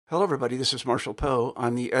Hello, everybody. This is Marshall Poe.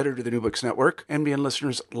 I'm the editor of the New Books Network. NBN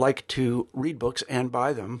listeners like to read books and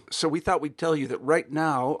buy them. So we thought we'd tell you that right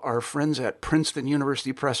now, our friends at Princeton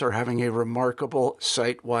University Press are having a remarkable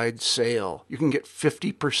site-wide sale. You can get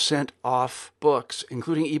 50% off books,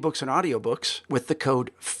 including ebooks and audiobooks, with the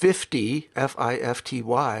code 50,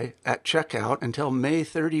 F-I-F-T-Y, at checkout until May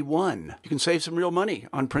 31. You can save some real money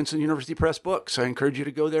on Princeton University Press books. I encourage you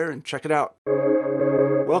to go there and check it out.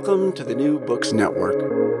 Welcome to the New Books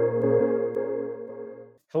Network.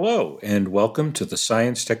 Hello, and welcome to the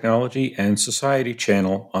Science, Technology, and Society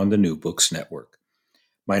channel on the New Books Network.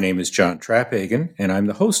 My name is John Trapphagen, and I'm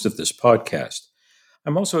the host of this podcast.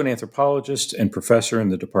 I'm also an anthropologist and professor in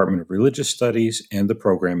the Department of Religious Studies and the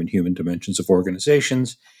program in Human Dimensions of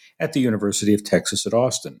Organizations at the University of Texas at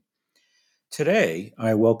Austin. Today,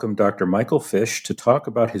 I welcome Dr. Michael Fish to talk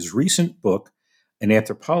about his recent book, An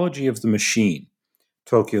Anthropology of the Machine,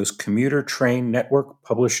 Tokyo's Commuter Train Network,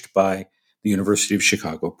 published by the University of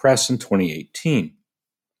Chicago Press in 2018.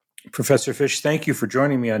 Professor Fish, thank you for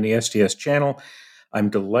joining me on the STS channel. I'm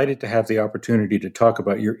delighted to have the opportunity to talk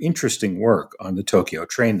about your interesting work on the Tokyo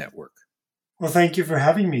Train Network. Well, thank you for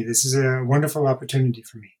having me. This is a wonderful opportunity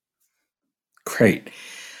for me. Great.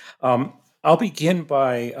 I'll begin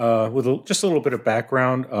by with just a little bit of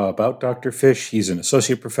background about Dr. Fish. He's an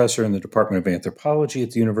associate professor in the Department of Anthropology at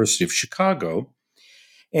the University of Chicago,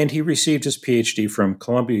 and he received his PhD from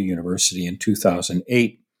Columbia University in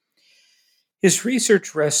 2008. His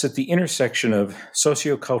research rests at the intersection of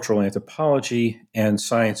sociocultural anthropology and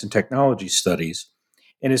science and technology studies,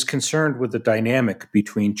 and is concerned with the dynamic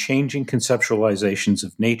between changing conceptualizations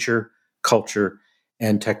of nature, culture,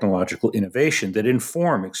 and technological innovation that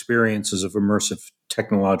inform experiences of immersive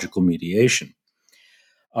technological mediation.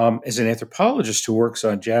 As an anthropologist who works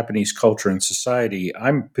on Japanese culture and society,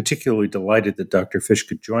 I'm particularly delighted that Dr. Fish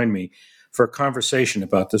could join me for a conversation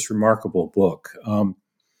about this remarkable book.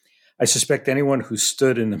 I suspect anyone who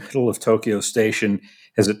stood in the middle of Tokyo Station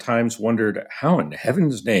has at times wondered, how in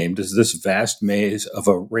heaven's name does this vast maze of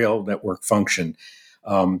a rail network function?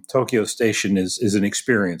 Tokyo Station is an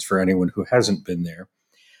experience for anyone who hasn't been there.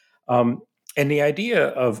 And the idea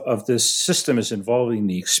of this system is involving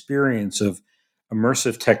the experience of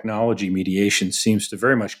immersive technology mediation seems to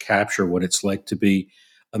very much capture what it's like to be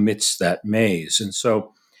amidst that maze. And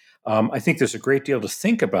so I think there's a great deal to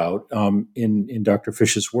think about in Dr.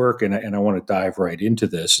 Fish's work, and I want to dive right into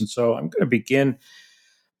this. And so I'm going to begin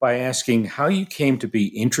by asking how you came to be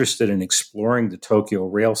interested in exploring the Tokyo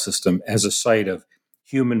rail system as a site of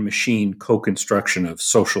human-machine co-construction of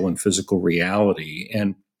social and physical reality.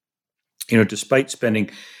 And, despite spending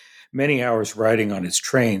many hours riding on its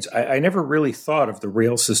trains, I never really thought of the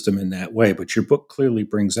rail system in that way, but your book clearly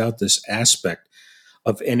brings out this aspect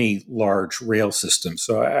of any large rail system.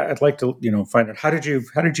 So I'd like to, find out, how did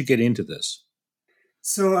you get into this?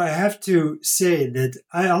 So I have to say that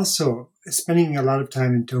I also, spending a lot of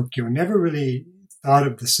time in Tokyo, never really thought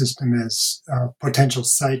of the system as a potential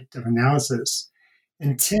site of analysis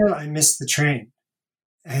until I missed the train.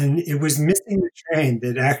 And it was missing the train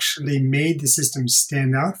that actually made the system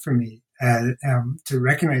stand out for me to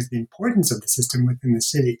recognize the importance of the system within the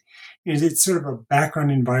city. It's sort of a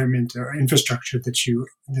background environment or infrastructure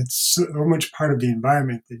that's so much part of the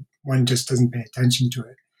environment that one just doesn't pay attention to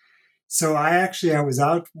it. So I was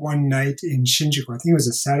out one night in Shinjuku. I think it was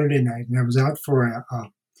a Saturday night, and I was out for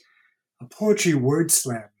a poetry word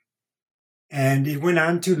slam. And it went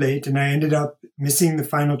on too late, and I ended up missing the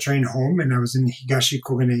final train home, and I was in Higashi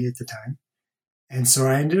Kogane at the time. And so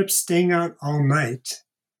I ended up staying out all night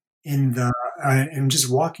and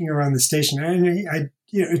just walking around the station. And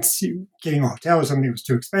it's getting a hotel or something was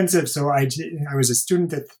too expensive, so I was a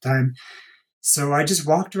student at the time. So I just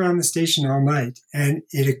walked around the station all night, and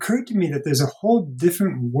it occurred to me that there's a whole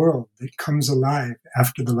different world that comes alive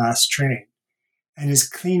after the last train and is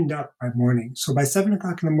cleaned up by morning. So by 7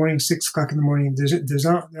 o'clock in the morning, 6 o'clock in the morning,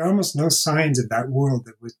 there are almost no signs of that world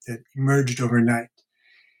that emerged overnight.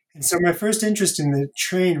 And so my first interest in the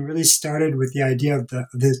train really started with the idea of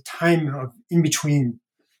the time of in between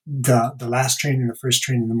the last train and the first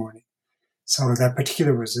train in the morning. So that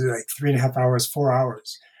particular was like 3.5 hours, 4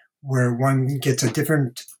 hours, where one gets a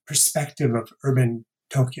different perspective of urban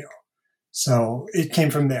Tokyo. So it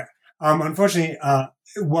came from there. Unfortunately,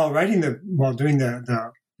 while doing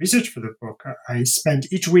the research for the book,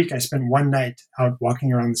 each week I spent one night out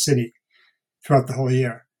walking around the city throughout the whole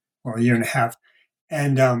year, or a year and a half.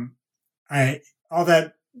 And all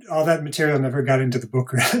that material never got into the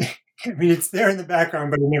book, really. I mean, it's there in the background,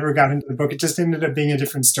 but it never got into the book. It just ended up being a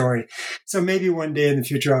different story. So maybe one day in the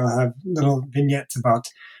future, I'll have little vignettes about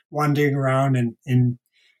wandering around in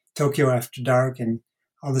Tokyo after dark and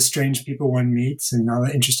all the strange people one meets and all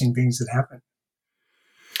the interesting things that happen.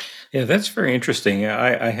 Yeah, that's very interesting.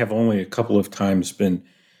 I have only a couple of times been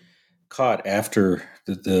caught after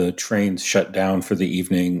the trains shut down for the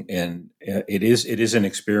evening, and it is an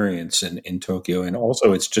experience in Tokyo. And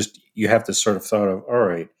also, it's just you have this sort of thought of, all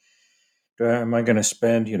right, am I going to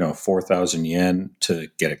spend 4,000 yen to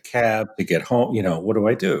get a cab to get home? What do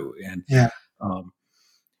I do? And Yeah. um,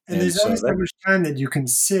 And there's only so much time that you can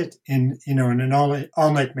sit in an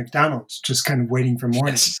all night McDonald's, just kind of waiting for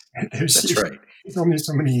morning. Yes, that's right. There's only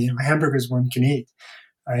so many hamburgers one can eat,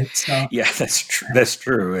 right? So yeah, that's true. That's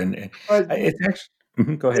true. And it's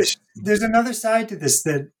actually, go ahead. There's another side to this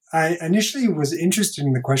that I initially was interested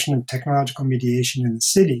in the question of technological mediation in the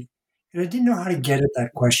city, and I didn't know how to get at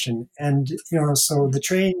that question. And so the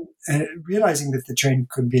train, realizing that the train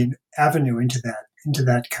could be an avenue into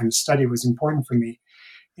that kind of study was important for me.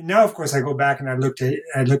 And now, of course, I go back and I look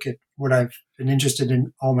at what I've been interested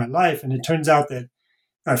in all my life, and it turns out that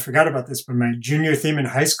I forgot about this, but my junior theme in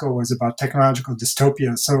high school was about technological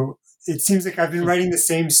dystopia. So it seems like I've been writing the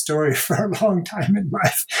same story for a long time in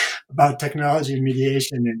life about technology and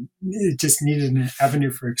mediation, and it just needed an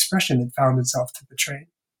avenue for expression that found itself to the train.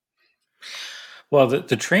 Well,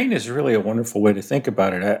 the train is really a wonderful way to think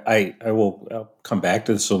about it. I'll come back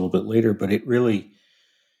to this a little bit later, but it really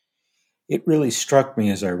struck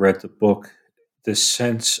me as I read the book, this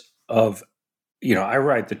sense of, I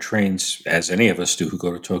ride the trains, as any of us do who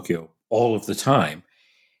go to Tokyo, all of the time.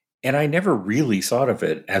 And I never really thought of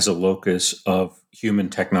it as a locus of human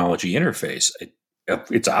technology interface.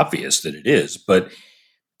 It's obvious that it is, but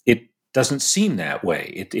it doesn't seem that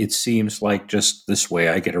way. It seems like just this way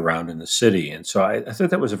I get around in the city. And so I thought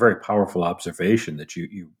that was a very powerful observation that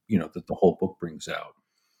that the whole book brings out.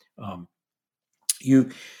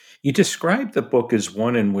 You describe the book as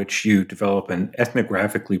one in which you develop an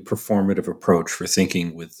ethnographically performative approach for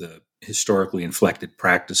thinking with the historically inflected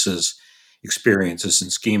practices, experiences,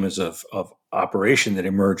 and schemas of operation that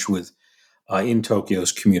emerged in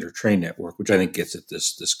Tokyo's commuter train network, which I think gets at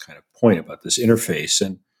this kind of point about this interface.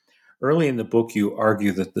 And early in the book, you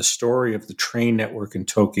argue that the story of the train network in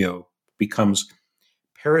Tokyo becomes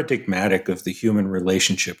paradigmatic of the human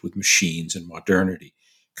relationship with machines and modernity.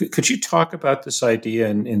 Could you talk about this idea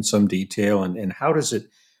in some detail, and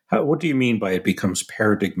what do you mean by it becomes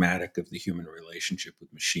paradigmatic of the human relationship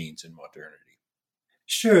with machines and modernity?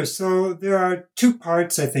 Sure. So there are two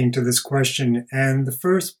parts, I think, to this question. And the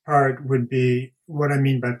first part would be what I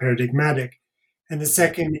mean by paradigmatic. And the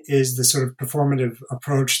second is the sort of performative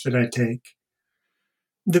approach that I take.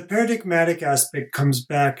 The paradigmatic aspect comes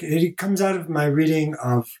back. It comes out of my reading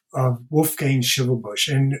of Wolfgang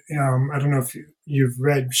Schimmelbusch. And I don't know if you've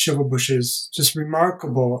read Schimmelbusch's just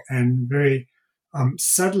remarkable and very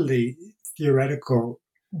subtly theoretical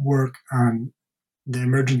work on the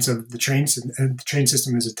emergence of the train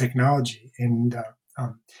system as a technology in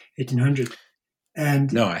 1800.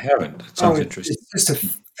 And no, I haven't. It sounds interesting. It's just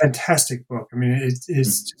a fantastic book. I mean, it's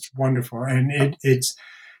just wonderful, and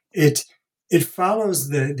it follows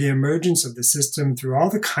the emergence of the system through all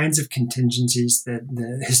the kinds of contingencies, that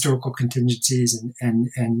the historical contingencies and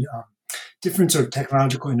different sort of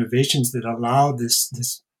technological innovations that allow this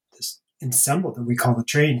ensemble that we call the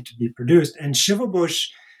train to be produced. And Schimmelbusch,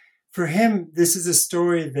 for him, this is a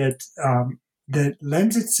story that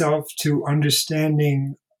lends itself to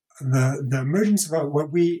understanding the emergence of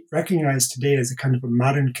what we recognize today as a kind of a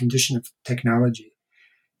modern condition of technology.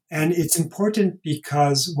 And it's important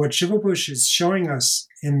because what Schimmelbusch is showing us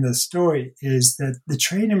in the story is that the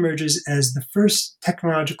train emerges as the first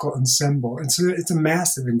technological ensemble. And so it's a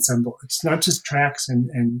massive ensemble. It's not just tracks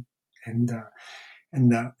and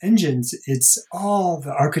the engines, it's all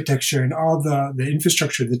the architecture and all the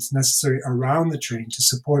infrastructure that's necessary around the train to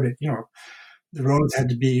support it. The roads had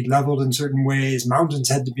to be leveled in certain ways, mountains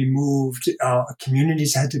had to be moved,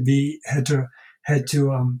 communities had to be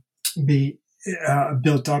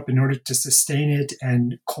built up in order to sustain it,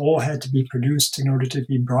 and coal had to be produced in order to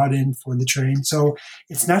be brought in for the train. So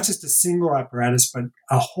it's not just a single apparatus, but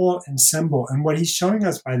a whole ensemble. And what he's showing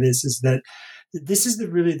us by this is that this is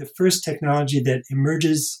really the first technology that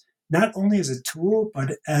emerges not only as a tool,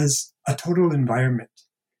 but as a total environment.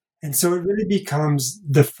 And so it really becomes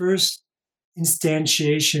the first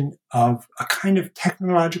instantiation of a kind of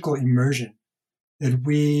technological immersion that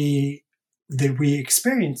we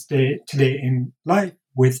experience today in life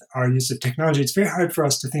with our use of technology. It's very hard for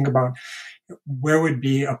us to think about where would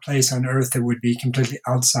be a place on Earth that would be completely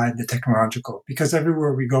outside the technological, because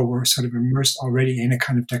everywhere we go, we're sort of immersed already in a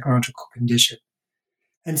kind of technological condition.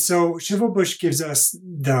 And so Schimmelbusch gives us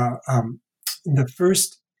the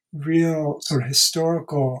first real sort of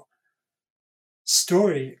historical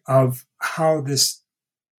story of how this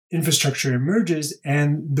infrastructure emerges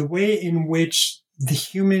and the way in which the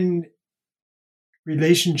human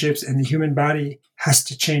relationships and the human body has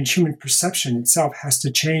to change. Human perception itself has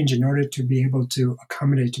to change in order to be able to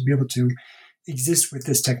accommodate, to be able to exist with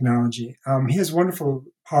this technology. He has wonderful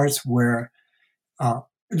parts where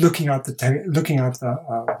looking out the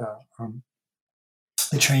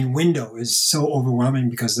train window is so overwhelming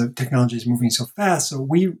because the technology is moving so fast. So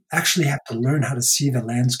we actually have to learn how to see the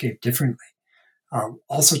landscape differently.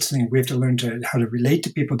 All sorts of things. We have to learn how to relate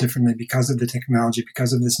to people differently because of the technology,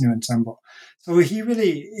 because of this new ensemble. So he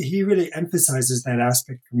really emphasizes that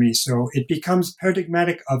aspect for me. So it becomes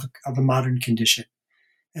paradigmatic of a modern condition.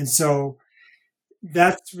 And so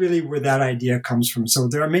that's really where that idea comes from. So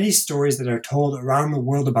there are many stories that are told around the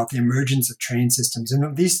world about the emergence of train systems.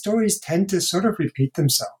 And these stories tend to sort of repeat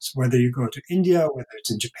themselves, whether you go to India, whether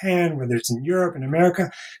it's in Japan, whether it's in Europe and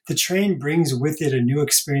America. The train brings with it a new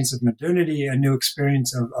experience of modernity, a new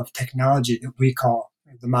experience of technology that we call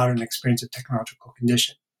the modern experience of technological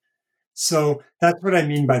condition. So that's what I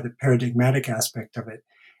mean by the paradigmatic aspect of it.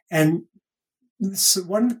 And so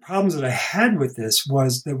one of the problems that I had with this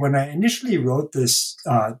was that when I initially wrote this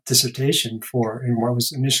dissertation in what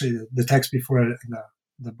was initially the text before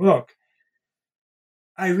the book,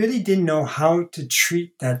 I really didn't know how to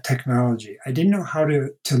treat that technology. I didn't know how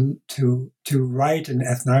to write an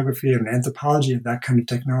ethnography or an anthropology of that kind of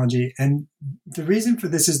technology. And the reason for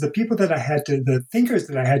this is the thinkers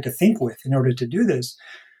that I had to think with in order to do this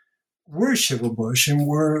were Schivelbusch and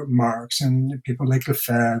were Marx and people like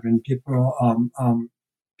Lefebvre and people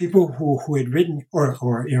who had written or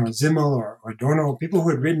Zimmel or Adorno, people who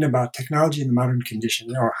had written about technology in the modern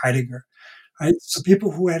condition, or Heidegger, right? So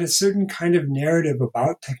people who had a certain kind of narrative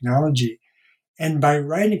about technology, and by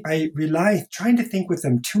trying to think with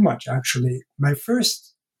them too much. Actually, my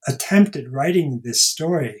first attempt at writing this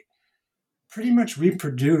story pretty much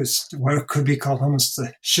reproduced what could be called almost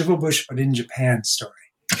a Schivelbusch but in Japan story.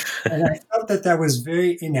 And I felt that was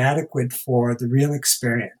very inadequate for the real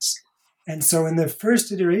experience. And so in the first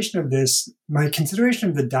iteration of this, my consideration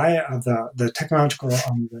of the technological,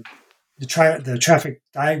 the traffic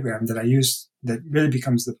diagram that I used that really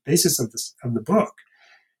becomes the basis of the book,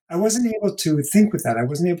 I wasn't able to think with that. I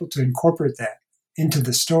wasn't able to incorporate that into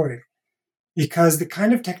the story because the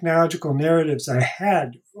kind of technological narratives I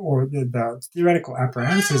had, or the theoretical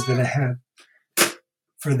apparatuses that I had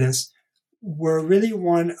for this, were really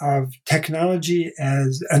one of technology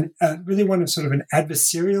as really one of sort of an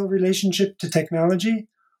adversarial relationship to technology,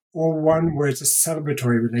 or one where it's a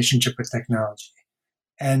celebratory relationship with technology.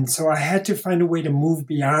 And so I had to find a way to move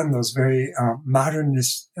beyond those very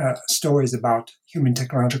modernist stories about human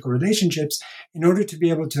technological relationships in order to be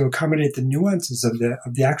able to accommodate the nuances of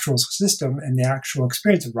the actual system and the actual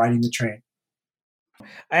experience of riding the train.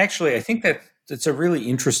 I think that's a really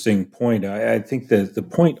interesting point. I think that the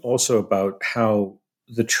point also about how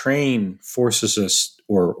the train forces us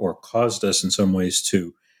or caused us in some ways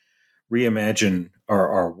to reimagine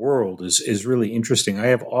our world is really interesting. I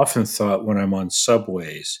have often thought when I'm on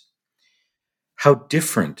subways how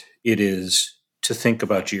different it is to think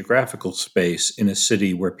about geographical space in a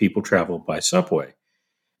city where people travel by subway,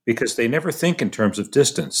 because they never think in terms of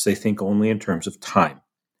distance. They think only in terms of time.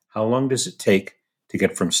 How long does it take to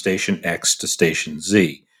get from station X to station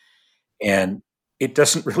Z? And it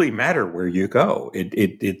doesn't really matter where you go.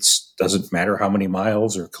 It doesn't matter how many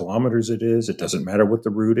miles or kilometers it is. It doesn't matter what the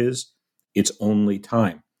route is. It's only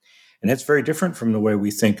time. And that's very different from the way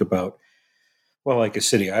we think about, well, like a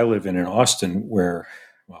city I live in Austin, where,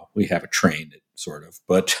 well, we have a train, sort of,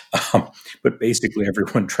 but basically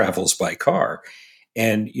everyone travels by car.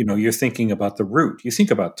 And, you're thinking about the route. You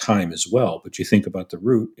think about time as well, but you think about the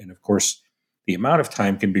route. And of course, the amount of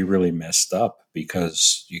time can be really messed up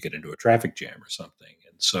because you get into a traffic jam or something.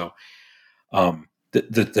 And so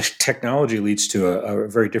the technology leads to a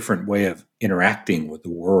very different way of interacting with the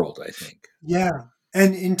world, I think. Yeah.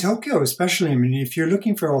 And in Tokyo, especially, I mean, if you're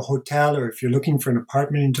looking for a hotel or if you're looking for an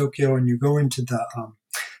apartment in Tokyo and you go into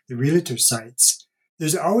the realtor sites,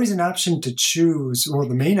 there's always an option to choose. Well,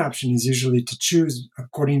 the main option is usually to choose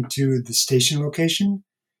according to the station location.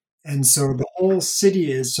 And so the whole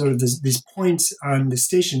city is sort of these points on the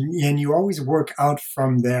station, and you always work out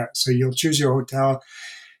from there. So you'll choose your hotel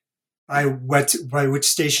by which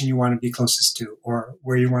station you want to be closest to or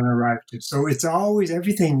where you want to arrive to. So it's always,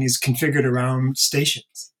 everything is configured around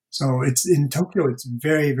stations. So it's in Tokyo, it's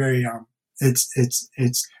very, very, it's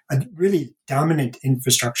a really dominant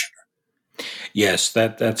infrastructure. Yes,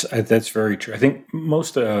 that's very true. I think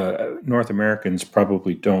most North Americans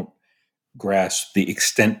probably don't grasp the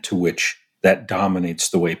extent to which that dominates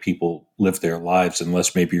the way people live their lives,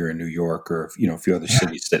 unless maybe you're in New York or a few other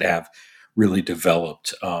cities that have really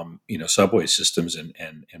developed subway systems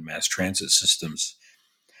and mass transit systems.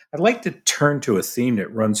 I'd like to turn to a theme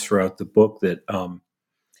that runs throughout the book that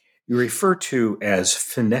you refer to as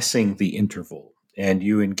finessing the interval, and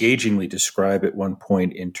you engagingly describe at one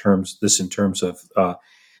point in terms of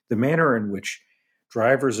the manner in which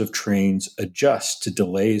drivers of trains adjust to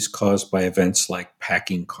delays caused by events like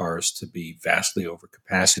packing cars to be vastly over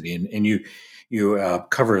capacity, and you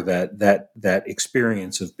cover that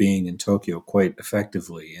experience of being in Tokyo quite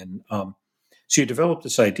effectively, and so you developed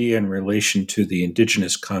this idea in relation to the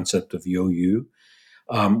indigenous concept of yoyu,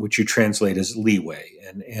 which you translate as leeway.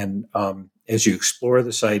 And as you explore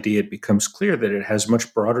this idea, it becomes clear that it has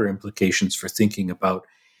much broader implications for thinking about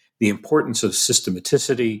the importance of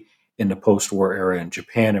systematicity in the post-war era in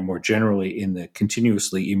Japan, and more generally in the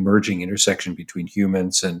continuously emerging intersection between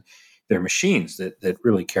humans and their machines that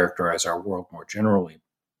really characterize our world more generally.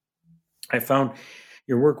 I found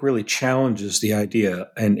your work really challenges the idea,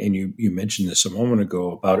 and you mentioned this a moment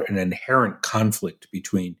ago, about an inherent conflict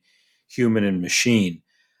between human and machine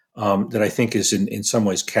that I think is in some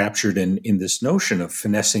ways captured in this notion of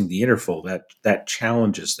finessing the interval that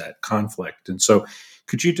challenges that conflict. And so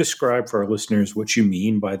could you describe for our listeners what you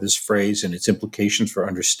mean by this phrase and its implications for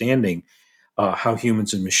understanding how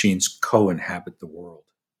humans and machines co-inhabit the world?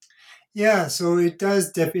 Yeah, so it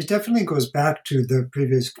does. It definitely goes back to the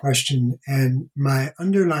previous question and my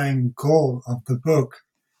underlying goal of the book,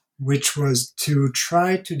 which was to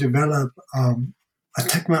try to develop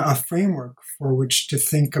a framework for which to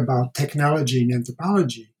think about technology and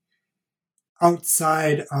anthropology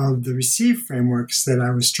outside of the received frameworks that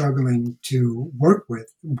I was struggling to work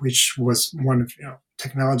with, which was one of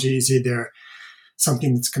technology is either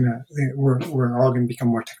something that's we're all going to become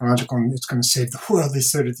more technological and it's going to save the world,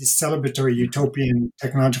 these sort of these celebratory utopian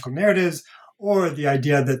technological narratives, or the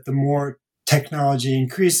idea that the more technology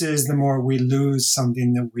increases, the more we lose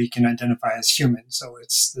something that we can identify as human. So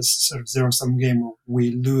it's this sort of zero-sum game where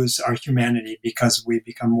we lose our humanity because we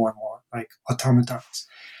become more and more like automatons.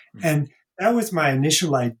 Mm-hmm. And that was my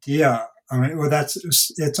initial idea.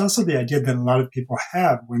 It's also the idea that a lot of people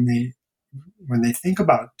have when they think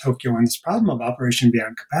about Tokyo and this problem of operation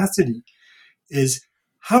beyond capacity is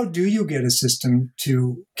how do you get a system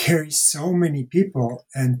to carry so many people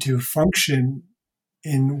and to function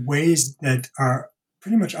in ways that are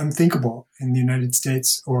pretty much unthinkable in the United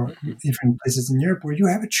States or even places in Europe where you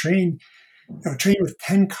have a train with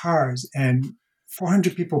 10 cars and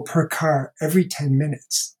 400 people per car every 10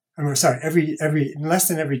 minutes. Every less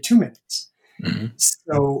than every 2 minutes. Mm-hmm.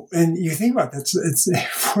 So, and you think about that, it's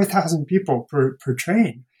 4,000 people per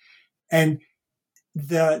train. And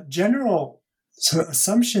the general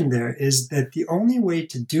assumption there is that the only way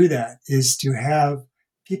to do that is to have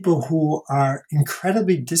people who are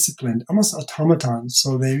incredibly disciplined, almost automatons.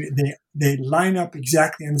 So they line up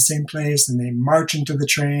exactly in the same place and they march into the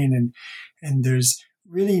train and there's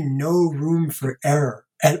really no room for error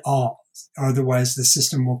at all. Otherwise the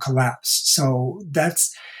system will collapse. So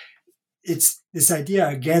it's this idea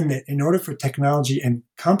again that in order for technology and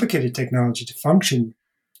complicated technology to function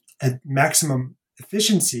at maximum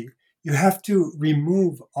efficiency, you have to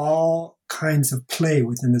remove all kinds of play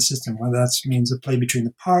within the system, whether that means a play between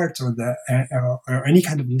the parts or any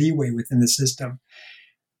kind of leeway within the system.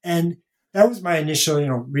 And that was my initial,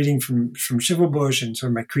 reading from Schivelbusch and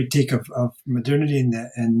sort of my critique of modernity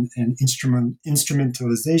and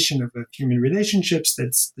instrumentalization of human relationships.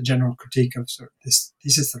 That's the general critique of sort of this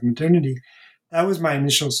thesis of modernity. That was my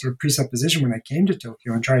initial sort of presupposition when I came to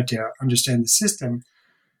Tokyo and tried to understand the system.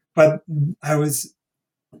 But I was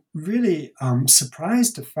really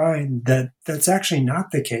surprised to find that that's actually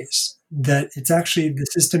not the case, that it's actually the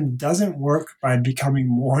system doesn't work by becoming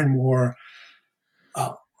more and more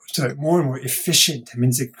efficient. I mean,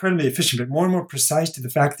 it's incredibly efficient, but more and more precise to the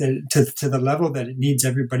fact that to the level that it needs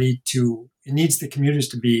it needs the commuters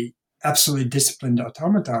to be absolutely disciplined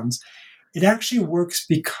automatons. It actually works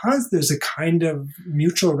because there's a kind of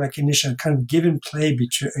mutual recognition, a kind of give and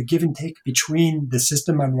take between the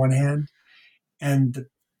system on one hand and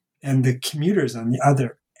the commuters on the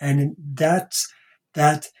other. And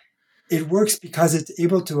that it works because it's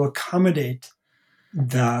able to accommodate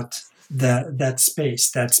that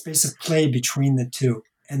space of play between the two.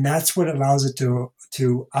 And that's what allows it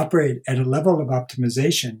to operate at a level of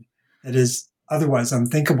optimization that is otherwise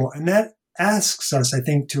unthinkable. And that asks us, I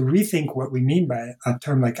think, to rethink what we mean by a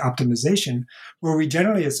term like optimization, where we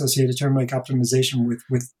generally associate a term like optimization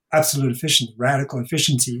with absolute efficiency, radical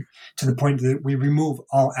efficiency, to the point that we remove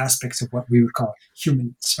all aspects of what we would call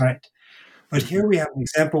humans, right? But here we have an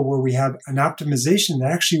example where we have an optimization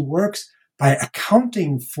that actually works by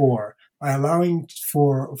accounting for, by allowing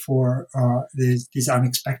for these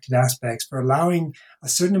unexpected aspects, for allowing a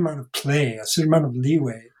certain amount of play, a certain amount of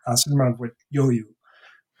leeway, a certain amount of what yoyu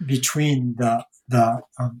between the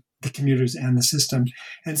commuters and the system.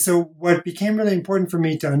 And so what became really important for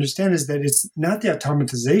me to understand is that it's not the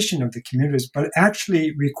automatization of the commuters, but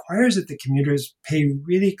actually requires that the commuters pay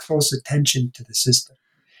really close attention to the system,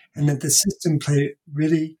 and that the system pay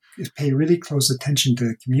really close attention to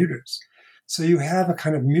the commuters. So you have a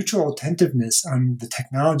kind of mutual attentiveness on the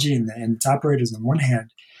technology and its operators on one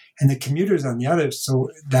hand, and the commuters on the other. So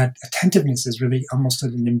that attentiveness is really almost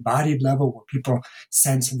at an embodied level where people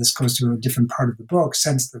sense, and this goes to a different part of the book,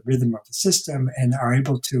 sense the rhythm of the system and are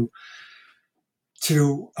able to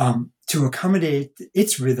accommodate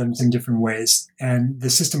its rhythms in different ways. And the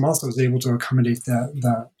system also is able to accommodate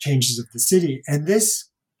the changes of the city. And this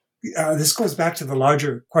goes back to the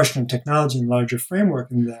larger question of technology and larger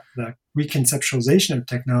framework and the reconceptualization of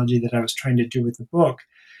technology that I was trying to do with the book,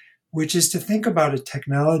 which is to think about a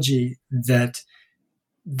technology that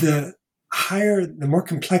the more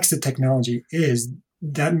complex the technology is,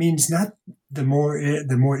 that means not the more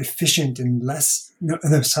efficient and less,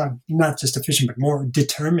 not just efficient, but more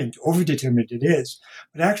determined, over-determined it is,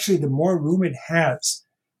 but actually the more room it has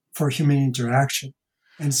for human interaction.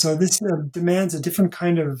 And so this demands a different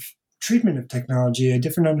kind of treatment of technology, a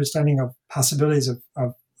different understanding of possibilities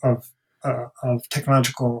of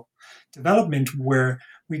technological development, where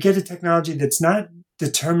we get a technology that's not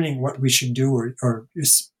determining what we should do or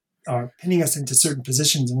pinning us into certain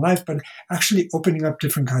positions in life, but actually opening up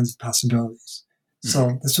different kinds of possibilities. Mm-hmm.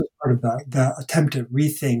 So this was part of the attempt to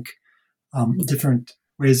rethink different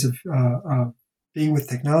ways of being with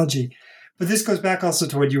technology. But this goes back also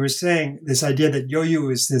to what you were saying, this idea that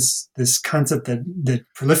yoyu is this concept that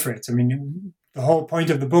proliferates. I mean, the whole point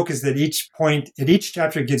of the book is that each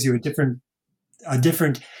chapter gives you a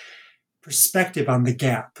different perspective on the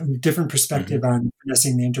gap, a different perspective on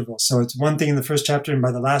finessing the interval. So it's one thing in the first chapter, and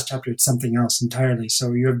by the last chapter, it's something else entirely.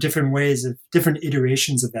 So you have different ways of different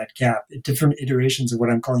iterations of that gap, different iterations of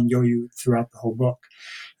what I'm calling yoyu throughout the whole book.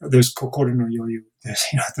 There's kokoro no yoyu. There's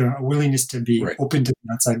the willingness to be open to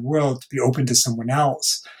the outside world, to be open to someone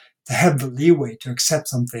else, to have the leeway to accept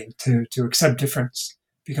something, to accept difference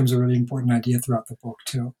becomes a really important idea throughout the book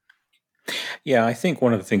too. Yeah, I think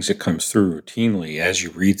one of the things that comes through routinely as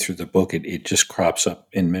you read through the book, it just crops up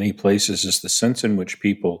in many places, is the sense in which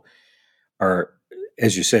people are,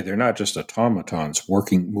 as you say, they're not just automatons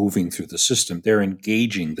moving through the system. They're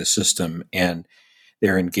engaging the system, and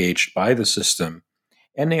they're engaged by the system.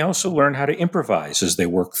 And they also learn how to improvise as they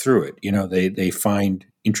work through it. They find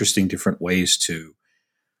interesting different ways to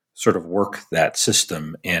sort of work that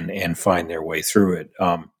system and find their way through it.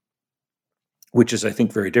 Which is, I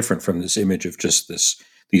think, very different from this image of just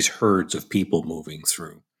these herds of people moving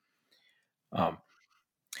through.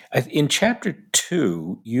 In chapter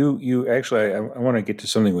 2, you actually, I want to get to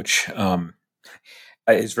something which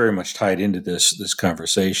is very much tied into this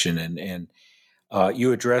conversation, and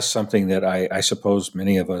you address something that I suppose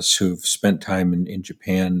many of us who've spent time in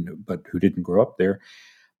Japan but who didn't grow up there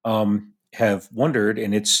have wondered,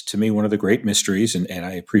 and it's to me one of the great mysteries, and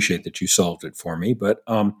I appreciate that you solved it for me, but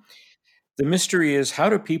the mystery is, how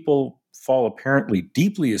do people fall apparently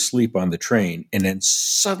deeply asleep on the train and then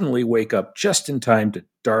suddenly wake up just in time to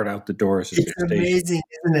dart out the doors? It's amazing,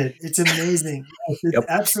 isn't it? It's amazing. It's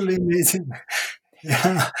absolutely amazing.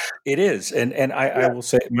 Yeah, it is. And I will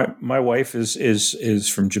say, my wife is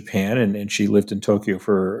from Japan, and she lived in Tokyo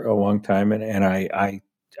for a long time. And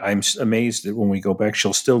I'm amazed that when we go back,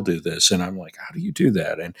 she'll still do this. And I'm like, how do you do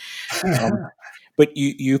that? And but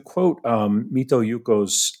you quote Mito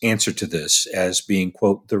Yuko's answer to this as being,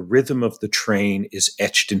 quote, "The rhythm of the train is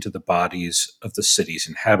etched into the bodies of the city's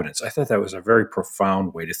inhabitants." I thought that was a very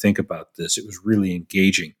profound way to think about this. It was really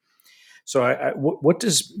engaging. So what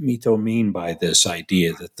does Mito mean by this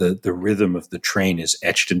idea that the rhythm of the train is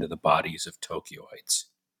etched into the bodies of Tokyoites?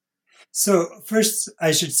 So first,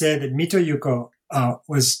 I should say that Mito Yuko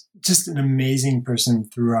was just an amazing person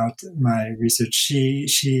throughout my research.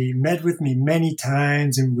 She met with me many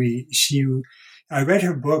times, and I read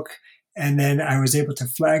her book, and then I was able to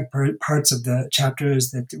flag parts of the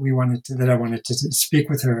chapters that I wanted to speak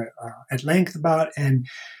with her at length about, and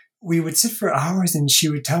we would sit for hours, and she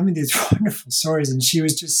would tell me these wonderful stories, and she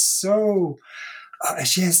was just so.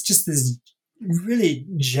 She has just this really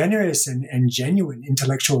generous and genuine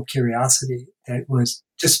intellectual curiosity that was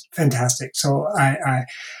just fantastic. So I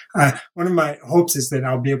one of my hopes is that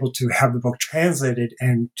I'll be able to have the book translated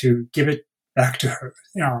and to give it back to her,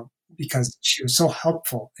 because she was so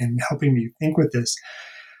helpful in helping me think with this.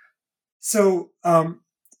 So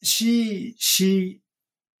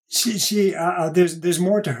there's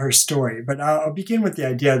more to her story, but I'll begin with the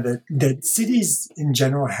idea that cities in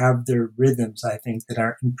general have their rhythms, I think, that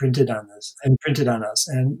are imprinted on us.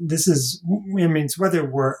 And this is, I mean, it's whether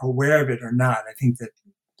we're aware of it or not. I think that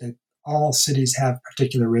all cities have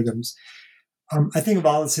particular rhythms. I think of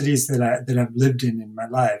all the cities that I've lived in my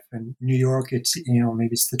life. In New York, it's,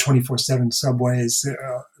 maybe it's the 24/7 subways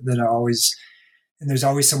that are always, and there's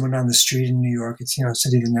always someone on the street in New York. It's, a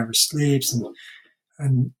city that never sleeps.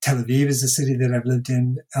 And Tel Aviv is the city that I've lived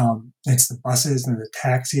in. It's the buses and the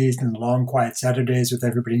taxis and the long, quiet Saturdays with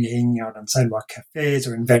everybody hanging out on sidewalk cafes.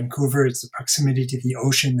 Or in Vancouver, it's the proximity to the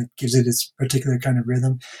ocean that gives it its particular kind of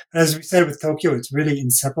rhythm. But as we said with Tokyo, it's really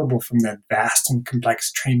inseparable from that vast and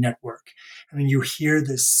complex train network. I mean, you hear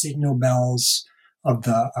the signal bells of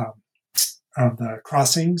the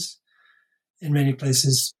crossings in many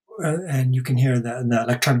places, and you can hear the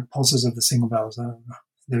electronic pulses of the signal bells.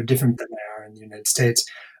 They're different than they are in the United States.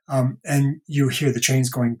 And you hear the trains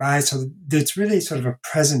going by. So it's really sort of a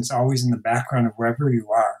presence always in the background of wherever you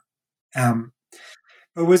are.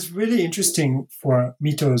 But what's really interesting for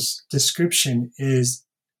Mito's description is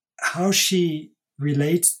how she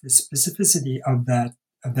relates the specificity of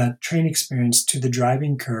that train experience to the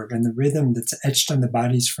driving curve and the rhythm that's etched on the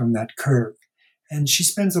bodies from that curve. And she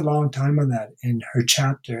spends a long time on that in her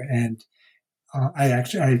chapter. And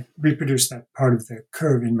I reproduced that part of the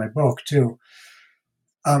curve in my book too.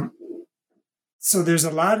 So there's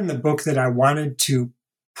a lot in the book that I wanted to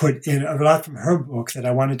put in, a lot from her book that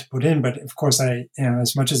I wanted to put in, but of course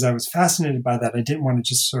as much as I was fascinated by that, I didn't want to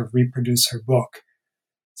just sort of reproduce her book.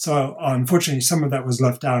 So unfortunately, some of that was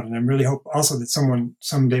left out, and I really hope also that someone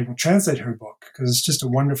someday will translate her book, because it's just a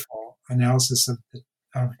wonderful analysis of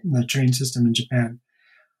the train system in Japan.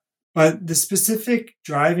 But the specific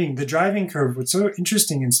the driving curve, what's so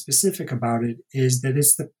interesting and specific about it is that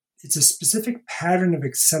it's a specific pattern of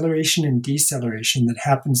acceleration and deceleration that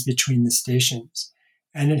happens between the stations.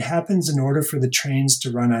 And it happens in order for the trains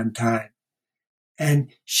to run on time.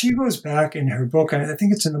 And she goes back in her book, I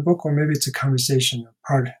think it's in the book, or maybe it's a conversation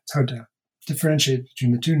part. It's hard to differentiate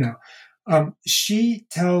between the two now. She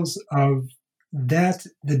tells of that,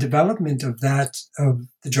 the development of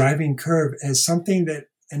the driving curve as something that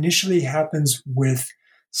initially happens with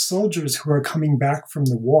soldiers who are coming back from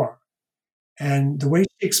the war. And the way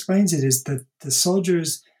she explains it is that the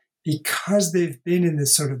soldiers, because they've been in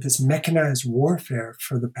this mechanized warfare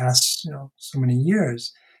for the past, so many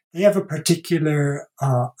years, they have a particular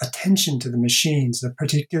attention to the machines, a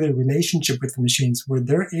particular relationship with the machines, where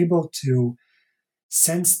they're able to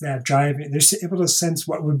sense that driving. They're able to sense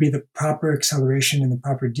what would be the proper acceleration and the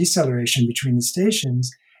proper deceleration between the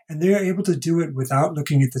stations, and they're able to do it without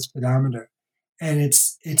looking at the speedometer. And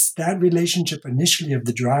it's that relationship initially of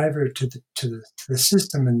the driver to the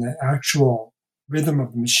system and the actual rhythm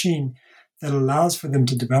of the machine that allows for them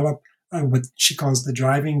to develop what she calls the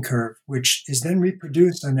driving curve, which is then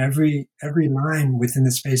reproduced on every line within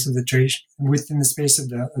the space of the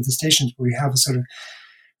stations, where we have a sort of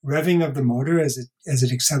revving of the motor as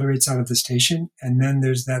it accelerates out of the station, and then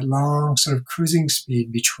there's that long sort of cruising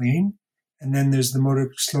speed between, and then there's the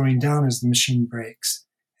motor slowing down as the machine brakes.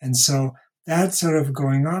 And so that sort of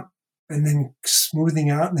going up and then smoothing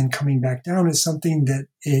out and then coming back down is something that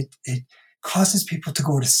it causes people to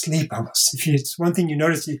go to sleep almost. It's one thing you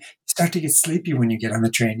notice, you start to get sleepy when you get on the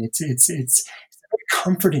train. It's a very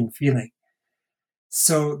comforting feeling.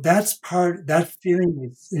 So that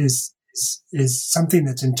feeling is something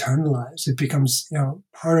that's internalized. It becomes,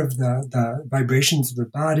 part of the vibrations of the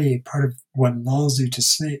body, part of what lulls you to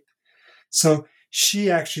sleep. So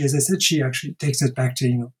she actually, as I said, takes us back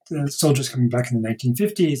to, the soldiers coming back in the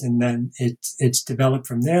 1950s, and then it's developed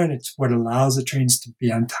from there, and it's what allows the trains to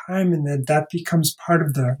be on time, and then that becomes part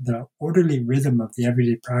of the orderly rhythm of the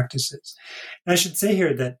everyday practices. And I should say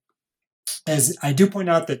here that, as I do point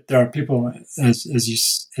out, that there are people, as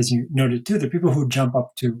you noted too, there are people who jump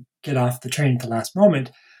up to get off the train at the last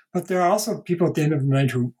moment, but there are also people at the end of the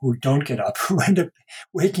night who don't get up, who end up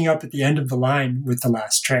waking up at the end of the line with the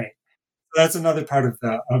last train. So that's another part of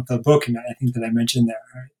the book, and I think that I mentioned there.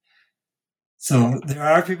 Right? So there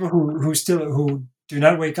are people who do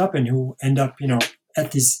not wake up and who end up,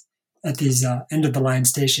 at these end of the line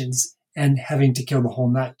stations and having to kill the whole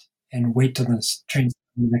night and wait till the train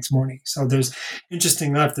the next morning. So there's,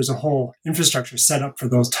 interesting enough, there's a whole infrastructure set up for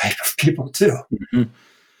those type of people too. Mm-hmm.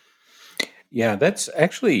 Yeah, that's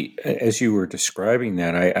actually, as you were describing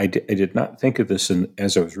that, I did not think of this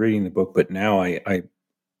as I was reading the book, but now I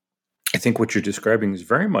think what you're describing is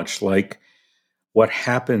very much like what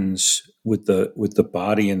happens with the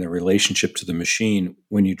body and the relationship to the machine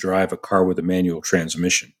when you drive a car with a manual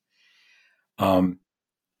transmission.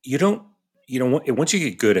 You don't, once you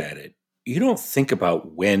get good at it, you don't think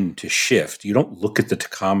about when to shift. You don't look at the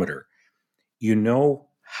tachometer. You know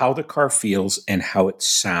how the car feels and how it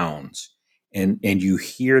sounds, and you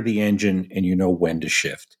hear the engine and you know when to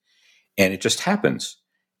shift, and it just happens.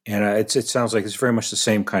 And it sounds like it's very much the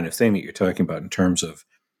same kind of thing that you're talking about in terms of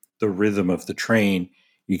the rhythm of the train.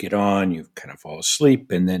 You get on, you kind of fall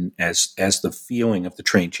asleep, and then as the feeling of the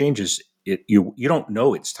train changes, you don't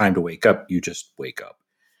know it's time to wake up. You just wake up.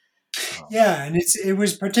 Yeah, and it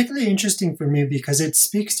was particularly interesting for me because it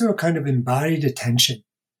speaks to a kind of embodied attention,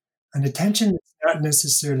 an attention that's not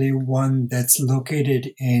necessarily one that's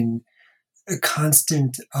located in a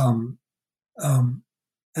constant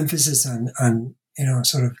emphasis on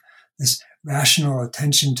sort of this rational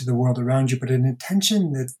attention to the world around you, but an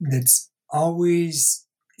attention that's always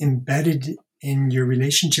embedded in your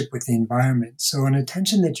relationship with the environment. So an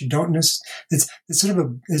attention that you don't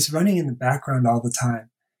necessarily, it's running in the background all the time.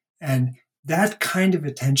 And that kind of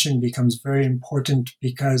attention becomes very important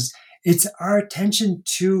because it's our attention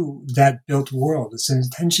to that built world. It's an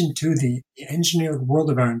attention to the engineered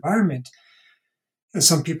world of our environment. And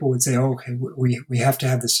some people would say, "Oh, okay, we have to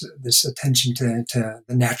have this attention to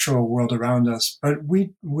the natural world around us." But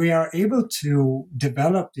we are able to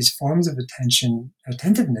develop these forms of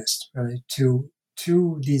attentiveness, really, to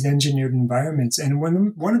these engineered environments. And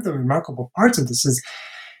one of the remarkable parts of this is,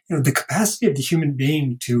 the capacity of the human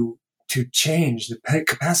being to change, the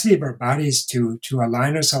capacity of our bodies to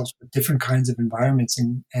align ourselves with different kinds of environments,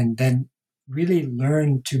 and then really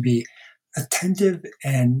learn to be attentive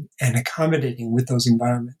and accommodating with those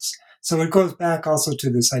environments. So it goes back also to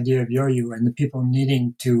this idea of Yoyu and the people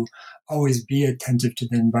needing to always be attentive to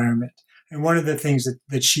the environment. And one of the things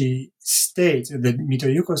that she states, or that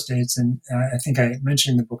Mito Yuko states, and I think I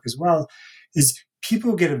mentioned in the book as well, is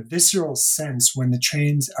people get a visceral sense when the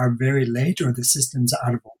trains are very late or the system's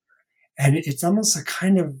out of order. And it's almost a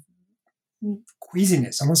kind of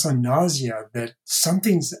queasiness, almost a nausea that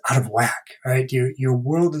something's out of whack, right? Your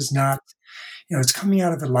world is not, it's coming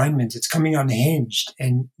out of alignment, it's coming unhinged,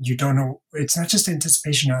 and you don't know, it's not just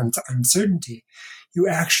anticipation or uncertainty. You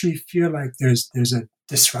actually feel like there's a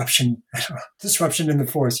disruption in the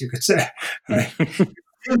force, you could say, right? You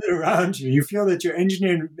feel it around you. You feel that your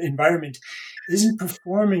engineered environment isn't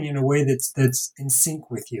performing in a way that's in sync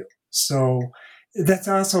with you. So that's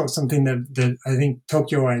also something that I think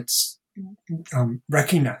Tokyoites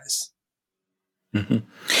recognize. Mm-hmm.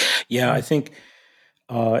 Yeah, I think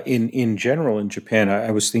in general in Japan,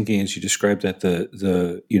 I was thinking as you described that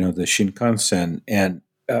the Shinkansen, and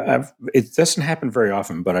it doesn't happen very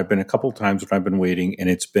often, but I've been a couple of times when I've been waiting and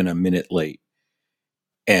it's been a minute late,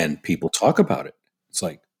 and people talk about it. It's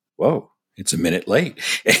like, whoa, it's a minute late,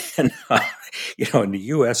 and in the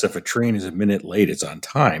U.S., if a train is a minute late, it's on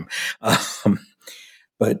time.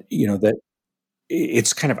 But that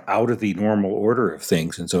it's kind of out of the normal order of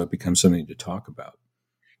things, and so it becomes something to talk about.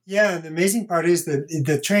 Yeah, and the amazing part is that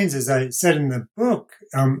the trains, as I said in the book,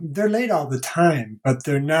 they're late all the time, but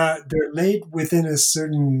they're late within a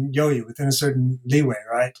certain yoyu, within a certain leeway,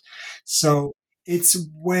 right? So it's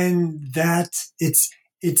when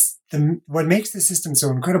what makes the system so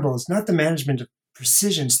incredible is not the management of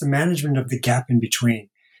precision, it's the management of the gap in between.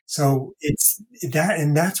 So it's that,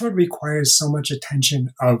 and that's what requires so much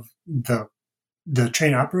attention of the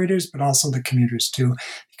train operators, but also the commuters too,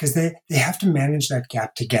 because they have to manage that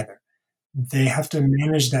gap together. They have to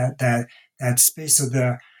manage that space so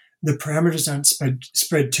the parameters aren't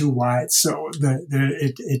spread too wide, so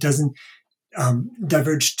it doesn't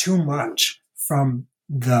diverge too much from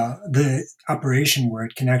the operation, where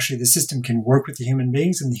the system can work with the human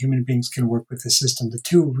beings and the human beings can work with the system. The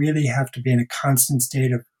two really have to be in a constant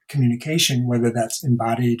state of communication, whether that's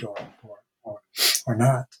embodied or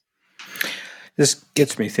not. This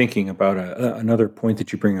gets me thinking about another point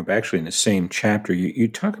that you bring up actually in the same chapter. You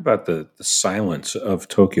talk about the silence of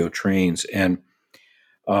Tokyo trains, and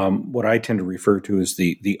what I tend to refer to as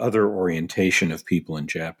the other orientation of people in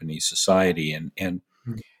Japanese society. And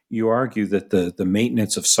you argue that the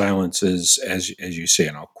maintenance of silence is, as you say,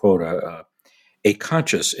 and I'll quote, a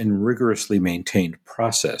conscious and rigorously maintained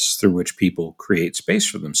process through which people create space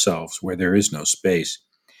for themselves where there is no space.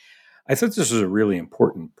 I thought this was a really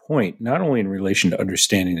important point, not only in relation to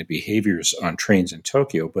understanding the behaviors on trains in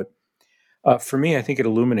Tokyo, but for me, I think it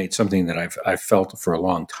illuminates something that I've felt for a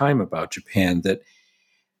long time about Japan, that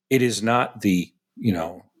it is not the,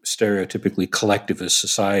 stereotypically collectivist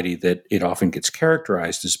society that it often gets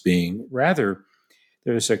characterized as being. Rather,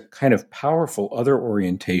 there's a kind of powerful other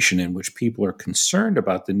orientation in which people are concerned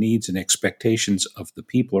about the needs and expectations of the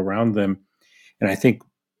people around them. And I think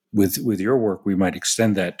with your work, we might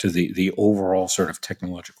extend that to the overall sort of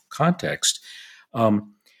technological context.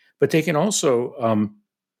 But they can also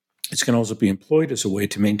it can also be employed as a way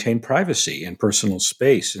to maintain privacy and personal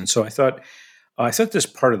space. And so I thought this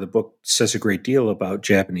part of the book says a great deal about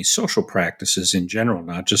Japanese social practices in general,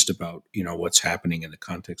 not just about what's happening in the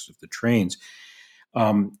context of the trains.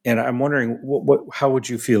 And I'm wondering, how would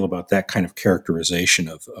you feel about that kind of characterization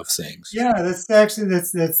of things? Yeah, that's actually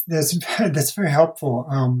that's very helpful.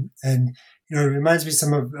 And it reminds me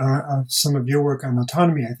some of your work on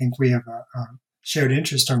autonomy. I think we have a shared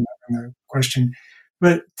interest on the question.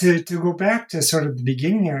 But to go back to sort of the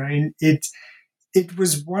beginning here, I mean, it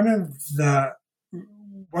was one of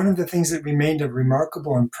the things that remained a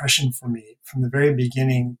remarkable impression for me from the very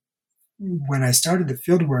beginning. When I started the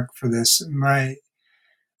field work for this, my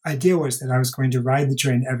idea was that I was going to ride the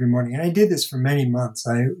train every morning. And I did this for many months.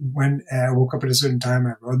 I woke up at a certain time.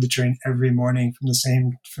 I rode the train every morning from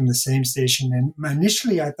the same station. And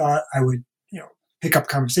initially I thought I would, pick up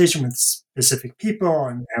conversation with specific people,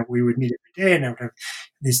 and we would meet every day, and I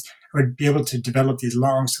would be able to develop these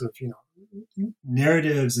long sort of,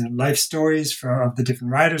 narratives and life stories of the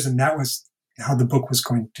different writers. And that was how the book was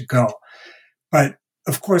going to go. But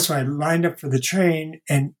of course, when I lined up for the train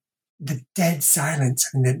and the dead silence,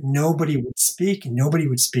 and that nobody would speak and nobody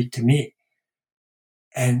would speak to me.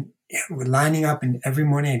 And we're lining up, and every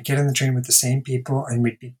morning I'd get on the train with the same people, and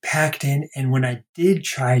we'd be packed in. And when I did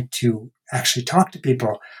try to actually talk to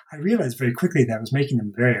people, I realized very quickly that I was making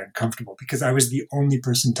them very uncomfortable because I was the only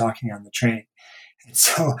person talking on the train. And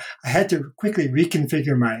so I had to quickly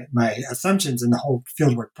reconfigure my assumptions in the whole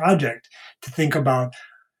fieldwork project to think about,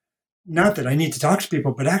 not that I need to talk to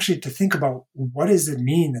people, but actually to think about what does it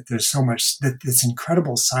mean that there's that this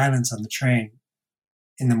incredible silence on the train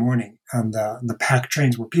in the morning, on the packed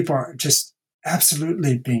trains, where people are just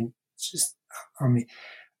absolutely being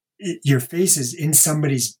your face is in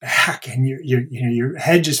somebody's back, and your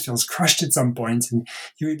head just feels crushed at some points, and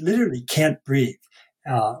you literally can't breathe.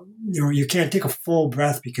 You can't take a full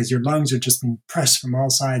breath because your lungs are just being pressed from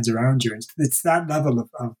all sides around you. It's that level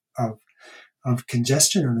of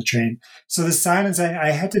congestion on the train. So the silence,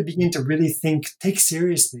 I had to begin to really take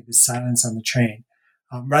seriously the silence on the train,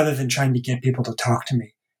 rather than trying to get people to talk to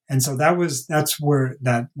me. And so that's where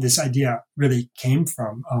this idea really came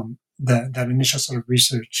from, that initial sort of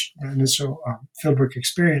research, that initial fieldwork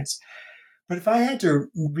experience. But if I had to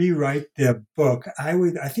rewrite the book, I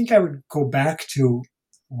think I would go back to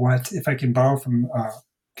if I can borrow from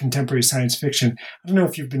contemporary science fiction. I don't know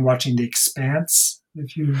if you've been watching The Expanse.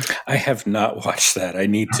 I have not watched that. I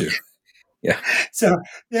need to. Yeah. So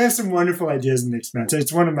they have some wonderful ideas in The Expanse.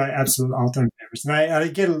 It's one of my absolute all-time favorites. And I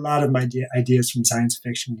get a lot of my ideas from science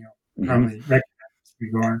fiction. Probably recognize as we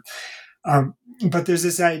go on. But there's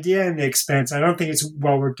this idea in The Expanse. I don't think it's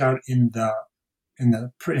well worked out in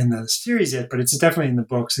the series yet, but it's definitely in the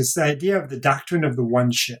books. It's the idea of the doctrine of the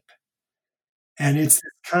one ship. And it's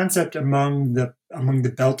this concept among the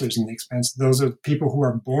Belters in The Expanse. Those are people who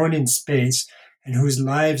are born in space and whose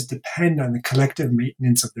lives depend on the collective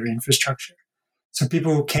maintenance of their infrastructure. So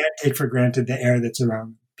people who can't take for granted the air that's around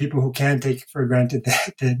them, people who can't take for granted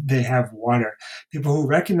that they have water, people who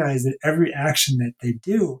recognize that every action that they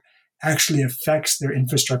do actually affects their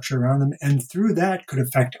infrastructure around them, and through that could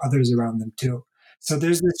affect others around them too. So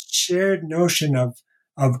there's this shared notion of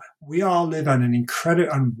we all live on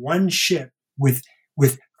on one ship with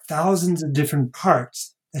thousands of different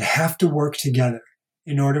parts that have to work together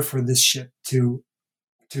in order for this ship to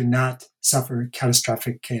not suffer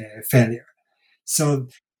catastrophic failure. So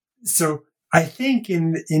I think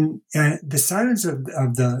in the silence of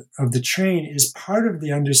the train is part of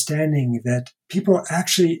the understanding that people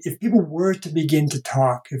actually, if people were to begin to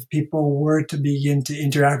talk, if people were to begin to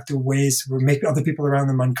interact in ways that would make other people around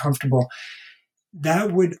them uncomfortable,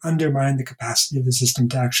 that would undermine the capacity of the system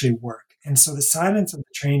to actually work. And so the silence of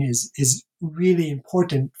the train is really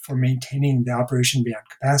important for maintaining the operation beyond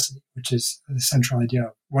capacity, which is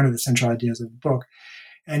one of the central ideas of the book.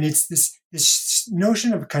 And it's this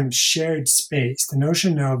notion of a kind of shared space, the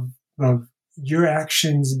notion of your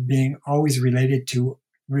actions being always related to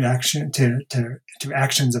reaction to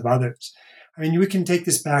actions of others. I mean, we can take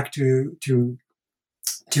this back to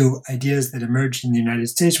ideas that emerged in the United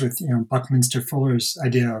States with Buckminster Fuller's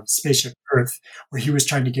idea of spaceship Earth, where he was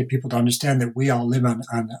trying to get people to understand that we all live on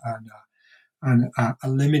a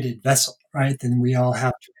limited vessel, right? And we all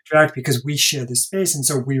have to interact because we share this space. And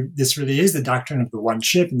so this really is the doctrine of the one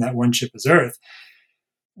ship, and that one ship is Earth.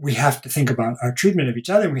 we have to think about our treatment of each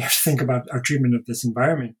other. And we have to think about our treatment of this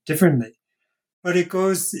environment differently. But it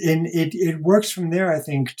goes in, it works from there, I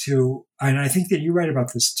think, to, and I think that you write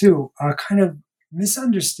about this too, a kind of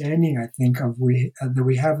misunderstanding, I think, that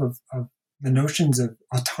we have of the notions of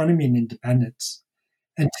autonomy and independence.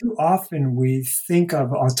 And too often we think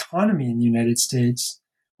of autonomy in the United States,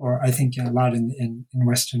 or I think a lot in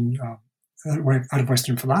Western, out of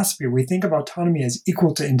Western philosophy, we think of autonomy as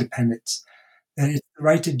equal to independence. That it's the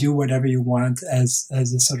right to do whatever you want as a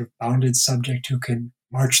sort of bounded subject who can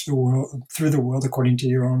march through the world according to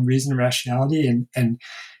your own reason and rationality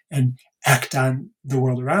and act on the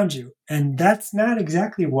world around you. And that's not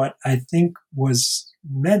exactly what I think was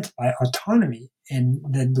meant by autonomy in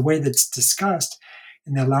the way that's discussed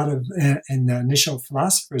in a lot of in the initial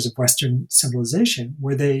philosophers of Western civilization,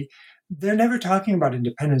 where they're never talking about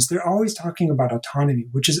independence. They're always talking about autonomy,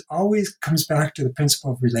 which is always comes back to the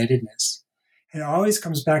principle of relatedness. It always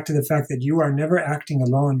comes back to the fact that you are never acting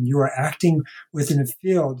alone. You are acting within a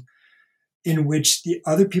field in which the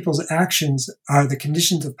other people's actions are the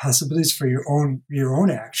conditions of possibilities for your own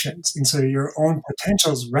actions. And so your own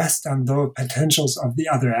potentials rest on the potentials of the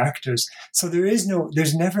other actors. So there's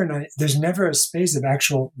never a space of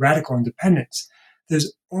actual radical independence.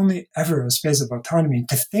 There's only ever a space of autonomy.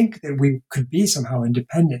 To think that we could be somehow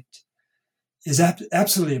independent is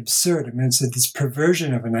absolutely absurd. I mean, it's this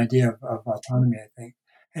perversion of an idea of autonomy, I think.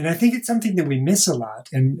 And I think it's something that we miss a lot,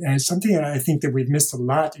 and it's something that I think that we've missed a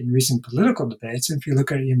lot in recent political debates. And if you look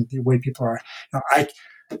at the way people are,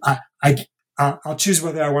 I'll choose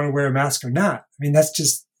whether I want to wear a mask or not. I mean, that's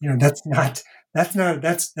just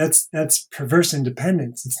that's perverse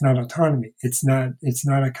independence. It's not autonomy. It's not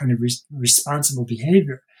a kind of responsible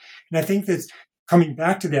behavior. And I think that coming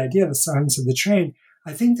back to the idea of the silence of the train,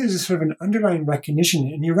 I think there's a sort of an underlying recognition,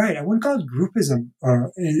 and you're right, I wouldn't call it groupism,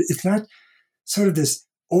 or it's not sort of this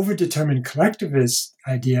overdetermined collectivist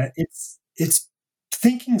idea. It's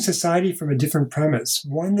thinking society from a different premise,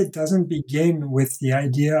 one that doesn't begin with the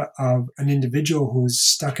idea of an individual who's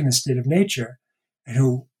stuck in a state of nature and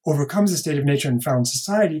who overcomes the state of nature and founds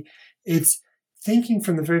society. It's thinking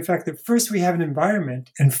from the very fact that first we have an environment,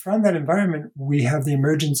 and from that environment we have the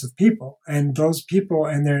emergence of people, and those people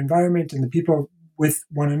and their environment and the people with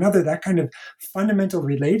one another, that kind of fundamental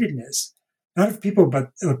relatedness, not of people,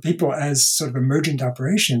 but of people as sort of emergent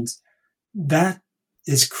operations, that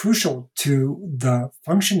is crucial to the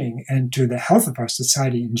functioning and to the health of our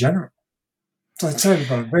society in general. So it's sort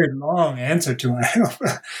of a very long answer to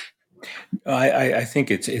it. I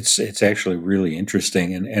think it's actually really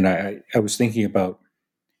interesting, and I was thinking about,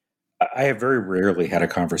 I have very rarely had a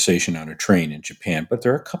conversation on a train in Japan, but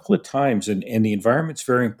there are a couple of times, and the environment's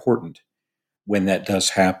very important when that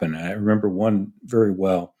does happen. I remember one very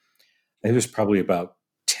well. It was probably about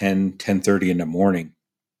 10:30 in the morning.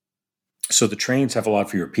 So the trains have a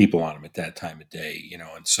lot fewer people on them at that time of day,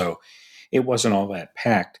 and so it wasn't all that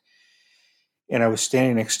packed. And I was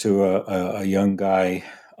standing next to a young guy,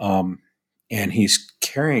 and he's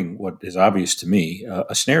carrying what is obvious to me,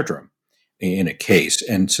 a snare drum in a case.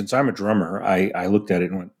 And since I'm a drummer, I looked at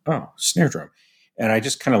it and went, oh, snare drum. And I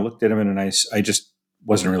just kind of looked at him, and I just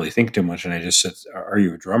wasn't really thinking too much. And I just said, are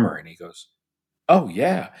you a drummer? And he goes, oh,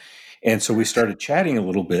 yeah. And so we started chatting a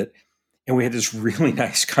little bit, and we had this really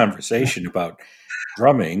nice conversation about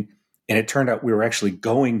drumming. And it turned out we were actually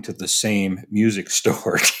going to the same music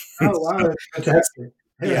store. Oh, wow, that's fantastic.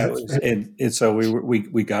 Yeah, and so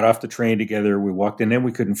we got off the train together. We walked in, and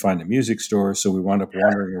we couldn't find the music store, so we wound up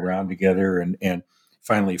wandering around together, and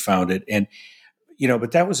finally found it. And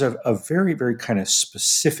but that was a very, very kind of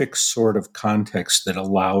specific sort of context that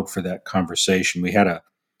allowed for that conversation. We had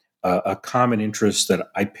a common interest that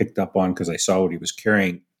I picked up on because I saw what he was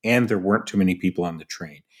carrying, and there weren't too many people on the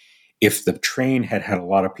train. If the train had had a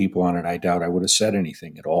lot of people on it, I doubt I would have said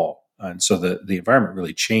anything at all. And so the environment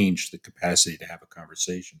really changed the capacity to have a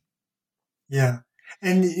conversation. Yeah.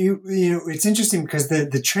 And it's interesting because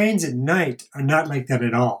the trains at night are not like that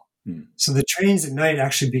at all. So the trains at night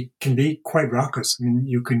actually can be quite raucous. I mean,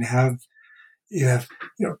 you have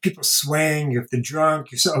people swaying, you have the drunk,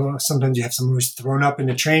 sometimes you have someone who's thrown up in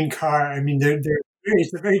a train car. I mean,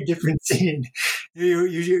 it's a very different scene.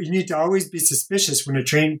 You need to always be suspicious when a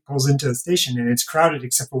train pulls into a station and it's crowded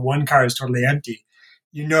except for one car is totally empty.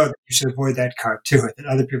 You know that you should avoid that car too, that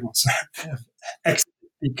other people sort of exit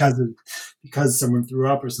because someone threw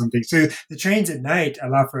up or something. So the trains at night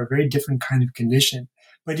allow for a very different kind of condition.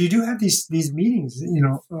 But you do have these meetings,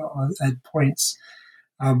 at points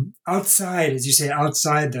outside, as you say,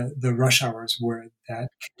 outside the rush hours, where that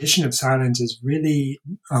condition of silence is really,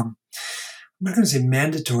 I'm not going to say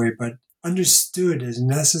mandatory, but understood as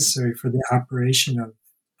necessary for the operation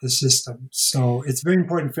the system. So it's very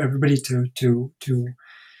important for everybody to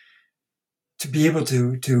be able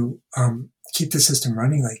to keep the system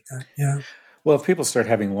running like that. Yeah. Well, if people start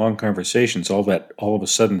having long conversations, all of a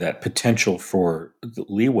sudden that potential for the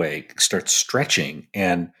leeway starts stretching,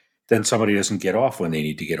 and then somebody doesn't get off when they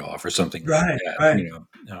need to get off, or something like that. Right.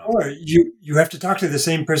 Or you have to talk to the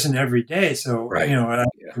same person every day. So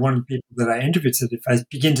one of the people that I interviewed said, if I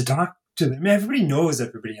begin to talk to them, everybody knows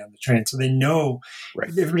everybody on the train, so they know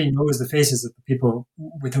everybody knows the faces of the people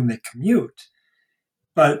with whom they commute.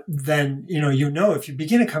 But then, if you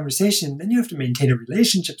begin a conversation, then you have to maintain a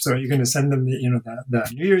relationship. So you're going to send them, the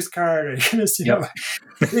New Year's card, or you're going to,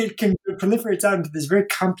 it can proliferate out into these very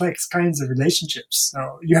complex kinds of relationships.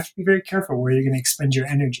 So you have to be very careful where you're going to expend your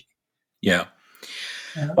energy. Yeah.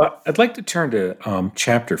 Well, I'd like to turn to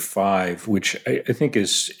chapter 5, which I think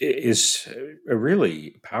is a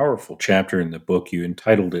really powerful chapter in the book. You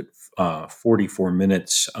entitled it 44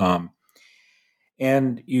 Minutes.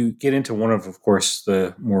 And you get into one of course,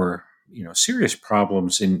 the more serious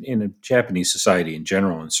problems in a Japanese society in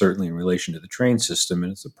general, and certainly in relation to the train system,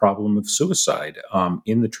 and it's the problem of suicide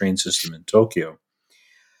in the train system in Tokyo.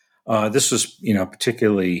 This was,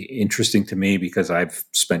 particularly interesting to me because I've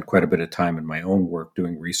spent quite a bit of time in my own work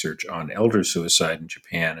doing research on elder suicide in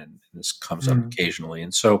Japan, and this comes up occasionally.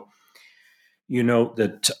 And so,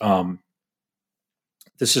 that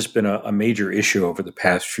this has been a major issue over the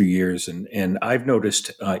past few years, and I've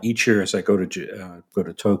noticed each year as I go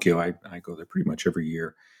to Tokyo, I go there pretty much every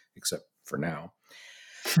year, except for now.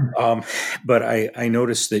 But I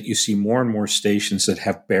noticed that you see more and more stations that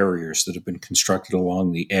have barriers that have been constructed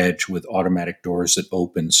along the edge with automatic doors that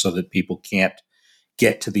open so that people can't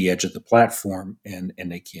get to the edge of the platform and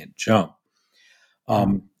they can't jump.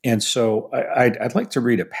 And so I'd like to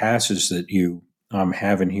read a passage that you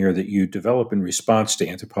have in here that you develop in response to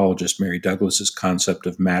anthropologist Mary Douglas's concept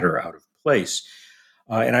of matter out of place.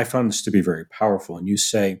 And I found this to be very powerful. And you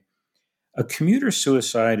say, a commuter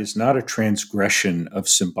suicide is not a transgression of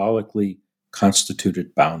symbolically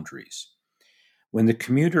constituted boundaries. When the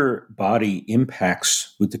commuter body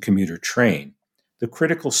impacts with the commuter train, the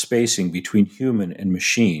critical spacing between human and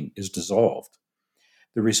machine is dissolved.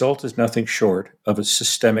 The result is nothing short of a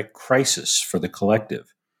systemic crisis for the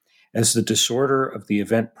collective, as the disorder of the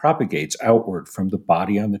event propagates outward from the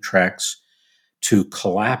body on the tracks to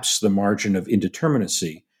collapse the margin of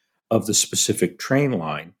indeterminacy of the specific train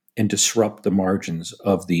line and disrupt the margins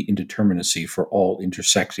of the indeterminacy for all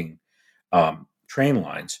intersecting train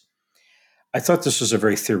lines. I thought this was a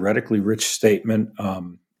very theoretically rich statement.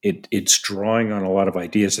 It's drawing on a lot of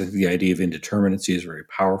ideas. I think the idea of indeterminacy is very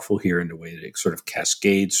powerful here in the way that it sort of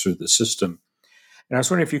cascades through the system. And I was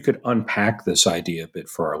wondering if you could unpack this idea a bit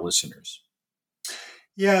for our listeners.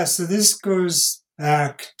 Yeah, so this goes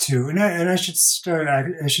back to, and I should start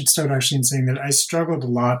actually in saying that I struggled a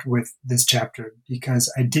lot with this chapter because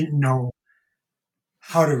I didn't know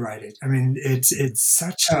how to write it. I mean, it's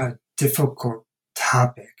such a difficult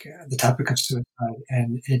topic, the topic of suicide,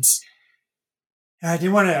 and I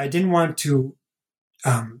didn't want to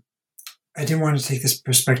take this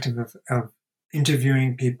perspective of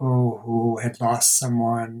interviewing people who had lost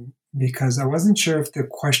someone, because I wasn't sure if the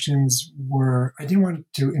questions were, I didn't want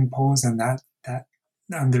to impose on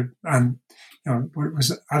what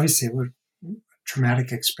was obviously a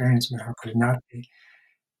traumatic experience, but how could it not be?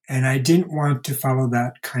 And I didn't want to follow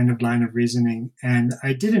that kind of line of reasoning. And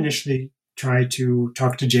I did initially try to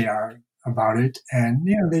talk to JR about it. And,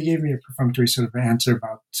 they gave me a perfunctory sort of answer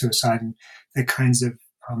about suicide and the kinds of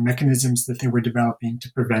mechanisms that they were developing to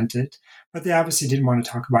prevent it. But they obviously didn't want to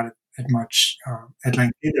talk about it at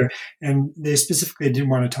length either. And they specifically didn't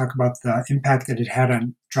want to talk about the impact that it had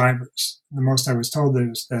on drivers. The most I was told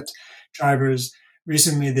was that drivers,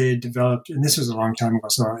 recently they developed, and this was a long time ago,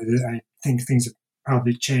 so I think things have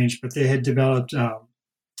probably changed, but they had developed a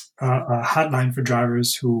hotline for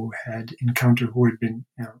drivers who had been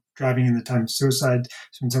driving in the time of suicide,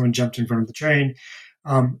 so when someone jumped in front of the train.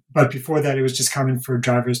 But before that, it was just common for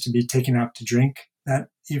drivers to be taken out to drink that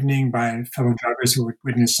evening by fellow drivers who would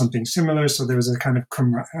witness something similar. So there was a kind of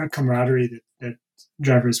camaraderie that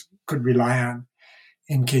drivers could rely on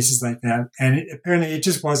in cases like that. And apparently it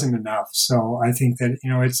just wasn't enough. So I think that,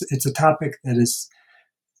 it's a topic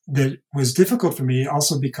that was difficult for me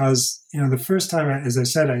also because, the first time, as I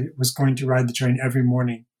said, I was going to ride the train every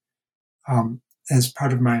morning as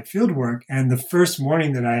part of my field work. And the first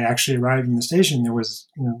morning that I actually arrived in the station, there was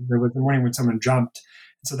the morning when someone jumped.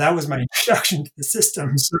 So that was my introduction to the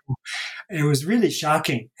system. So it was really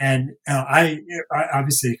shocking. And I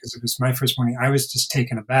obviously, because it was my first morning, I was just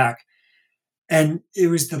taken aback. And it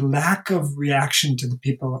was the lack of reaction to the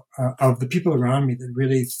people around me that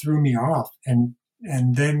really threw me off. And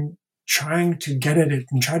then trying to get at it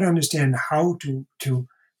and try to understand how to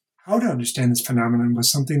understand this phenomenon was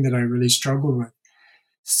something that I really struggled with.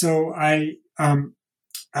 So I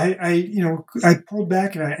pulled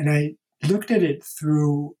back and I looked at it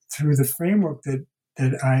through the framework that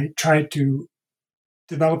I tried to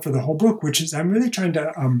develop for the whole book, which is I'm really trying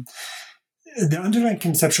to the underlying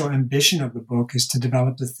conceptual ambition of the book is to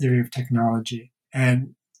develop the theory of technology,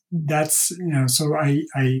 and that's so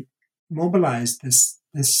I mobilized this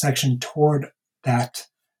section toward that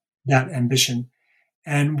ambition.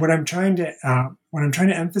 And what I'm trying to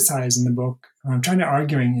emphasize in the book, what I'm trying to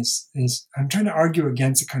arguing is I'm trying to argue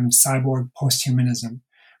against a kind of cyborg posthumanism,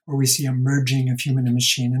 where we see a merging of human and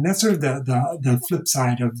machine, and that's sort of the flip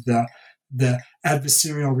side of the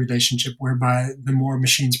adversarial relationship, whereby the more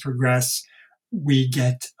machines progress, we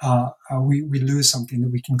get we lose something that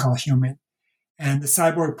we can call human. And the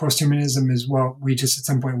cyborg posthumanism is, well, we just at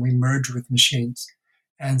some point we merge with machines.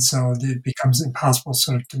 And so it becomes impossible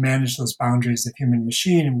sort of to manage those boundaries of human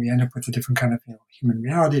machine, and we end up with a different kind of human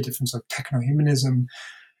reality, a different sort of techno-humanism,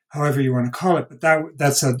 however you want to call it. But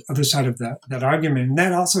that's the other side of that argument. And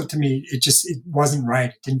that also, to me, it wasn't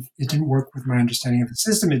right. It didn't work with my understanding of the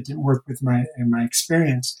system. It didn't work with my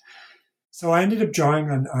experience. So I ended up drawing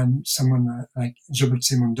on someone like Gilbert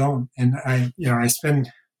Simondon, and I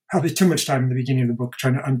spend probably too much time in the beginning of the book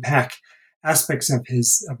trying to unpack aspects of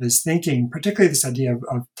his thinking, particularly this idea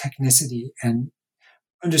of technicity and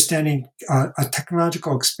understanding a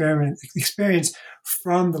technological experience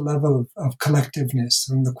from the level of collectiveness,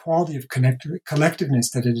 from the quality of collectiveness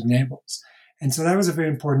that it enables. And so that was a very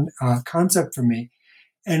important concept for me.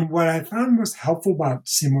 And what I found most helpful about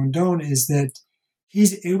Simondon is that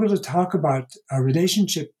he's able to talk about a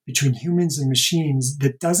relationship between humans and machines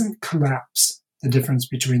that doesn't collapse the difference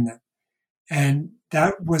between them. And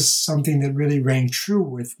that was something that really rang true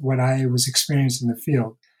with what I was experiencing in the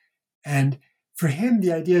field. And for him,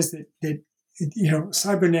 the idea is that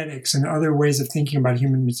cybernetics and other ways of thinking about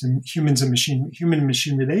humans and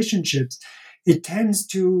machine relationships, it tends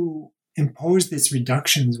to impose these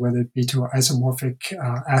reductions, whether it be to isomorphic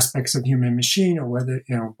aspects of human and machine, or whether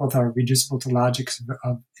both are reducible to logics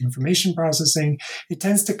of information processing. It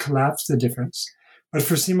tends to collapse the difference. But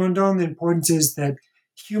for Simondon, the importance is that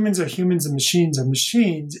humans are humans and machines are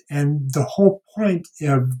machines, and the whole point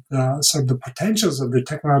of the sort of the potentials of their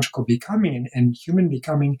technological becoming and human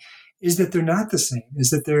becoming is that they're not the same. Is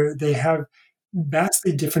that they have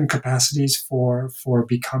vastly different capacities for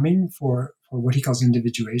becoming, for what he calls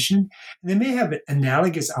individuation. And they may have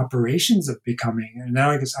analogous operations of becoming,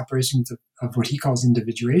 analogous operations of what he calls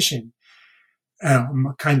individuation,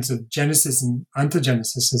 kinds of genesis and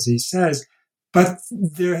ontogenesis, as he says. But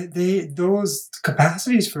those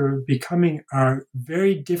capacities for becoming are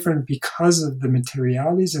very different because of the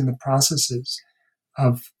materialities and the processes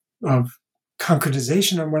of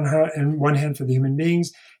concretization on one hand for the human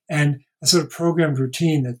beings, and a sort of programmed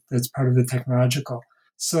routine that's part of the technological.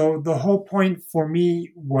 So the whole point for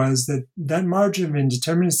me was that margin of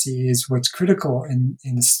indeterminacy is what's critical in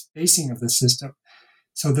the spacing of the system.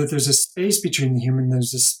 So that there's a space between the human,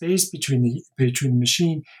 there's a space between the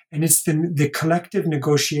machine, and it's the collective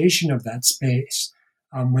negotiation of that space,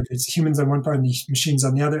 whether it's humans on one part and the machines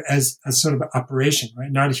on the other, as a sort of operation,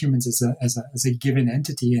 right? Not humans as a given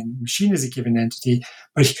entity and machine as a given entity,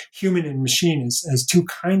 but human and machine as two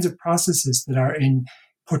kinds of processes that are in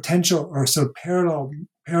potential or sort of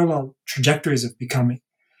parallel trajectories of becoming.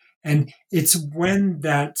 And it's when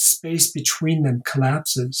that space between them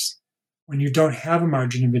collapses, when you don't have a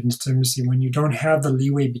margin of indeterminacy, when you don't have the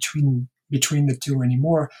leeway between the two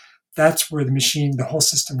anymore, that's where the whole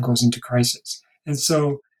system goes into crisis. And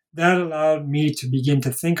so that allowed me to begin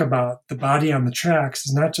to think about the body on the tracks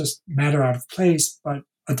as not just matter out of place, but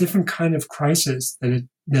a different kind of crisis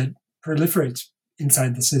that proliferates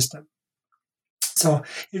inside the system. So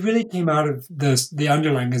it really came out of the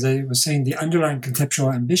underlying, as I was saying, the underlying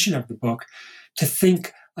conceptual ambition of the book to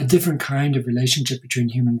think a different kind of relationship between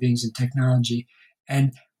human beings and technology,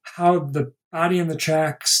 and how the body on the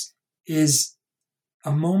tracks is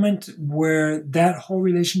a moment where that whole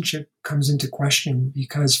relationship comes into question.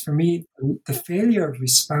 Because for me, the failure of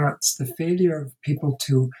response, the failure of people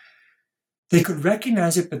they could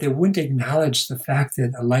recognize it, but they wouldn't acknowledge the fact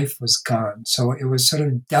that a life was gone. So it was sort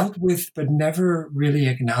of dealt with, but never really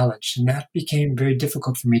acknowledged. And that became very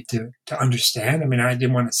difficult for me to understand. I mean, I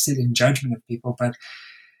didn't want to sit in judgment of people, but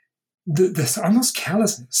this almost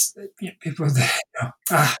callousness. People,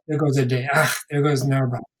 there goes a day. There goes an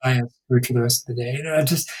hour bias for the rest of the day.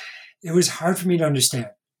 It was hard for me to understand.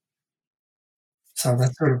 So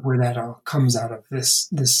that's sort of where that all comes out of, this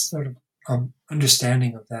sort of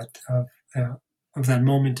understanding of that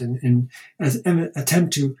moment, and as an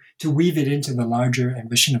attempt to weave it into the larger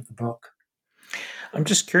ambition of the book. I'm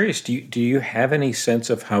just curious. Do you have any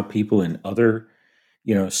sense of how people in other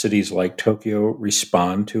cities like Tokyo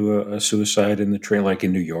respond to a suicide in the train, like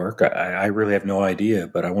in New York? I really have no idea,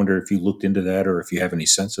 but I wonder if you looked into that or if you have any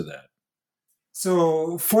sense of that.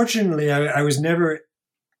 So fortunately, I was never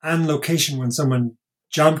on location when someone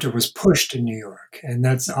jumped or was pushed in New York. And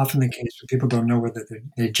that's often the case when people don't know whether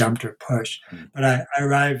they jumped or pushed. But I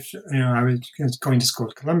arrived, I was going to school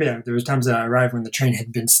at Columbia. There was times that I arrived when the train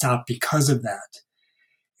had been stopped because of that.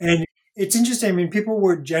 And it's interesting. I mean, people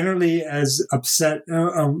were generally as upset,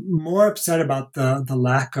 more upset about the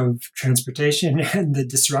lack of transportation and the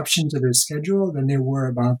disruption to their schedule than they were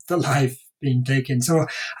about the life being taken. So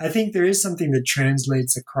I think there is something that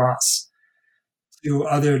translates across to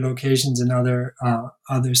other locations and other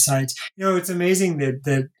sites. It's amazing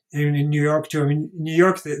that in New York too. I mean, New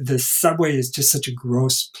York, the subway is just such a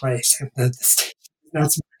gross place. The station is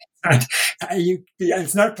not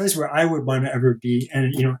it's not a place where I would want to ever be,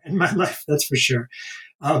 and in my life, that's for sure.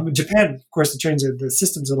 In Japan, of course, the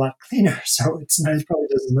system's a lot cleaner, so it's nice. Probably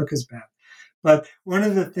doesn't look as bad. But one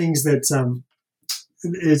of the things that's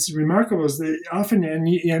is remarkable is that often, and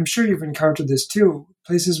I'm sure you've encountered this too,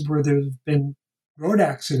 places where there have been road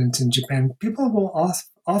accidents in Japan, people will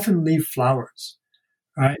often leave flowers,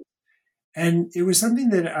 right? And it was something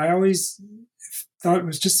that I always thought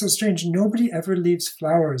was just so strange. Nobody ever leaves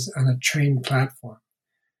flowers on a train platform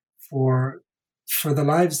for the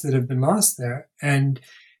lives that have been lost there. And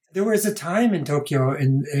there was a time in Tokyo,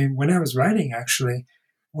 and when I was writing, actually,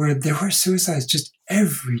 where there were suicides just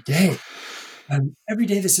every day. Every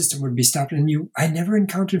day the system would be stopped, and I never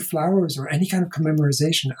encountered flowers or any kind of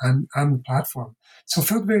commemorization on the platform. So it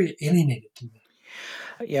felt very alienated to me.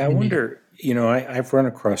 Yeah, I wonder, I've run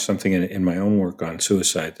across something in my own work on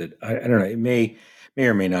suicide that I don't know, it may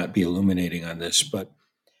or may not be illuminating on this, but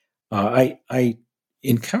I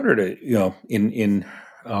encountered it, in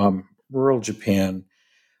rural Japan,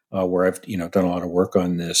 where I've, done a lot of work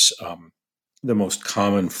on this. The most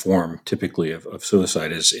common form typically of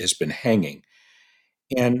suicide has been hanging.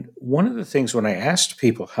 And one of the things when I asked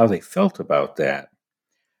people how they felt about that,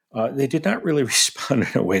 they did not really respond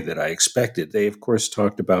in a way that I expected. They, of course,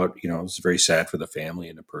 talked about, it was very sad for the family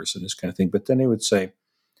and the person, this kind of thing. But then they would say,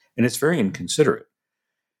 and it's very inconsiderate.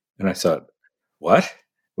 And I thought, what?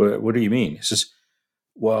 What do you mean? He says,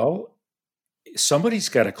 well, somebody's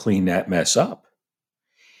got to clean that mess up.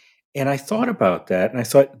 And I thought about that, and I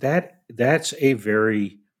thought that's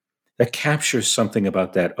that captures something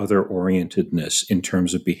about that other orientedness in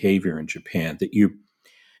terms of behavior in Japan, that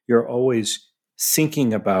you're always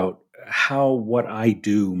thinking about how what I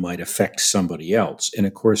do might affect somebody else. And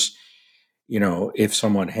of course, if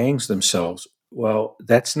someone hangs themselves, well,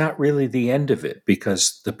 that's not really the end of it,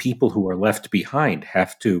 because the people who are left behind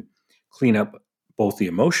have to clean up both the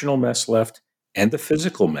emotional mess left and the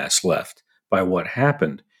physical mess left by what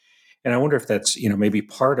happened. And I wonder if that's maybe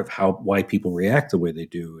part of why people react the way they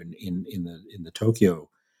do in the Tokyo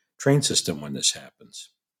train system when this happens.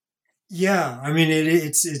 Yeah, I mean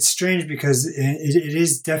it's strange because it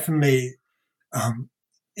is definitely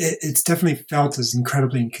it's definitely felt as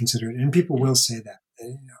incredibly inconsiderate, and people will say that.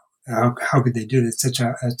 How could they do this? Such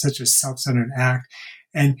a self-centered act,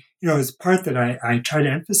 and as part that I try to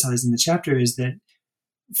emphasize in the chapter is that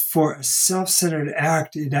for a self-centered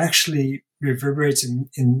act, it actually reverberates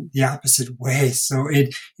in the opposite way. So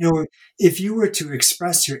if you were to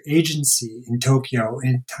express your agency in Tokyo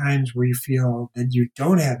in times where you feel that you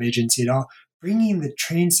don't have agency at all, bringing the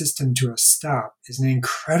train system to a stop is an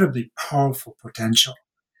incredibly powerful potential,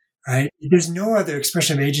 right? There's no other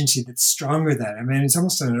expression of agency that's stronger than it. I mean, it's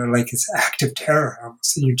almost like it's active terror.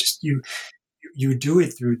 Almost. You do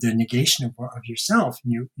it through the negation of yourself,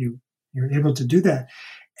 and you're able to do that.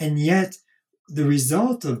 And yet, the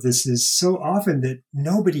result of this is so often that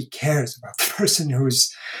nobody cares about the person who's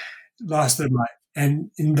lost their life. And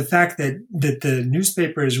in the fact that the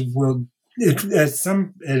newspapers will, at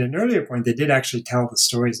an earlier point, they did actually tell the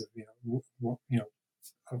stories of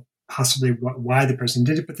possibly why the person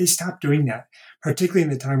did it, but they stopped doing that, particularly in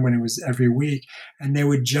the time when it was every week, and they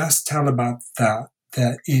would just tell about the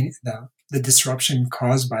disruption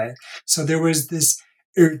caused by it. So there was this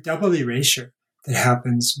double erasure that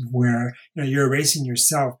happens where you're erasing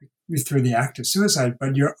yourself through the act of suicide,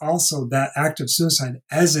 but you're also that act of suicide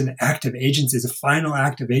as an act of agency, as a final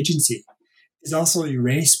act of agency, is also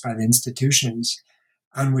erased by the institutions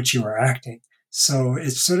on which you are acting. So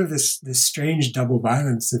it's sort of this strange double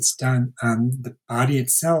violence that's done on the body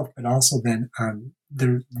itself, but also then on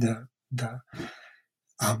the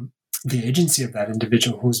the agency of that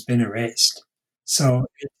individual who's been erased. So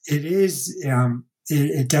it is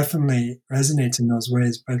it definitely resonates in those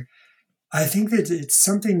ways. But I think that it's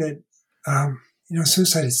something that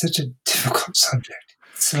suicide is such a difficult subject.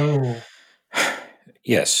 So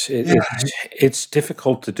yes, yeah, it's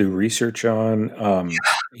difficult to do research on.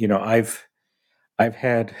 I've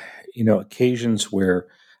had occasions where,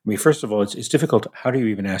 I mean, first of all, it's difficult. How do you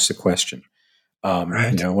even ask the question?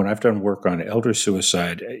 right. When I've done work on elder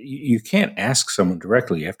suicide, you can't ask someone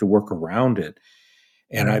directly. You have to work around it.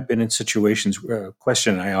 And Right. I've been in situations where a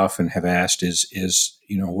question I often have asked is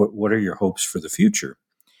what are your hopes for the future?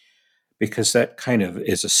 Because that kind of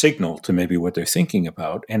is a signal to maybe what they're thinking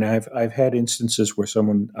about. And I've had instances where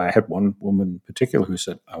I had one woman in particular who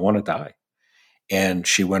said, "I want to die," and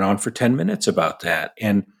she went on for 10 minutes about that.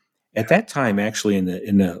 And at that time, actually, in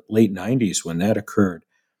the late 90s, when that occurred,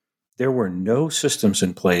 there were no systems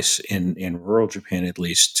in place in rural Japan, at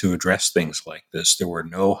least, to address things like this. There were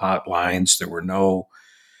no hotlines. There were no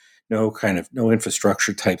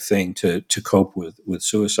infrastructure type thing to cope with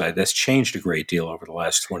suicide. That's changed a great deal over the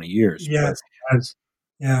last 20 years. But Yes. Yes.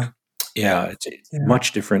 Yeah. yeah, it's Yeah.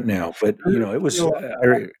 much different now. But it was.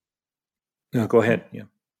 No, go ahead. Yeah.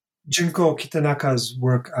 Junko Kitanaka's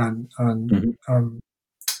work on Mhm.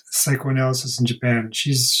 psychoanalysis in Japan.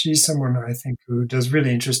 She's someone I think who does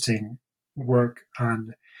really interesting work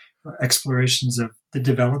on explorations of the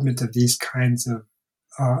development of these kinds of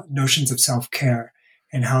notions of self-care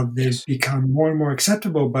and how they've Yes. become more and more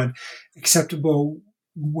acceptable, but acceptable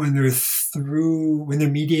when they're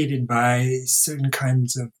mediated by certain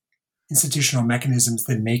kinds of institutional mechanisms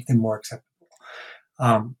that make them more acceptable.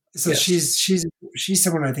 So Yes. she's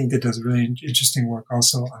someone I think that does really interesting work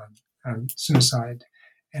also on suicide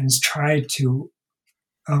and has tried to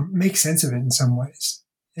make sense of it in some ways.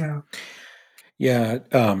 Yeah. Yeah,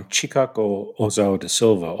 Chikako Ozawa da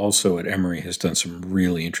Silva, also at Emory, has done some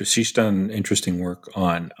really interesting. She's done interesting work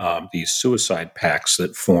on these suicide pacts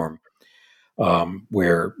that form,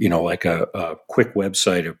 where like a quick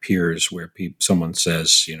website appears where someone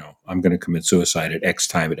says, I'm going to commit suicide at X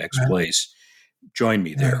time at X Right. place. Join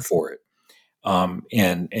me there Yeah. for it.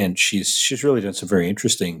 And she's really done some very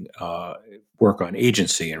interesting work on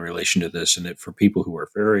agency in relation to this, and that for people who are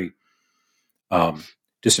very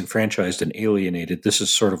disenfranchised and alienated, this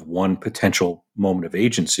is sort of one potential moment of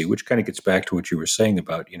agency, which kind of gets back to what you were saying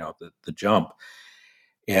about, the jump.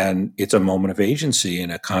 And it's a moment of agency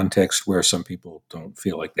in a context where some people don't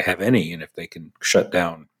feel like they have any. And if they can shut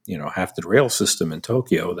down, half the rail system in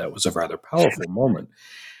Tokyo, that was a rather powerful moment.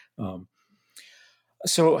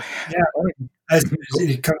 So Yeah. As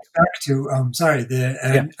it comes back to, sorry,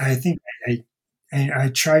 and I think I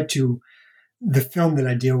tried to, the film that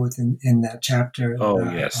I deal with in that chapter,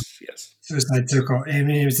 yes. Suicide Circle. I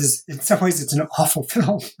mean, in some ways, it's an awful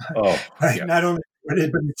film. Not only, but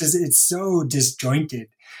it's so disjointed.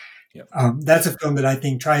 Yep. That's a film that I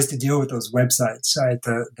think tries to deal with those websites, right?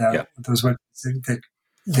 Those websites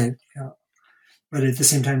that but at the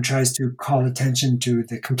same time tries to call attention to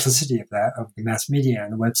the complicity of the mass media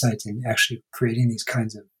and the websites in actually creating these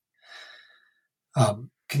kinds of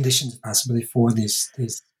conditions possibly for these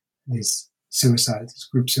suicides, these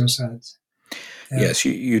group suicides. Yeah. Yes,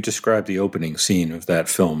 you described the opening scene of that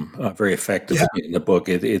film very effectively in the book.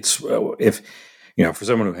 It's if for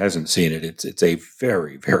someone who hasn't seen it, it's a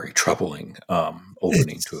very, very troubling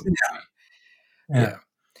opening to a movie. Yeah.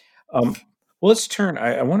 Well, let's turn.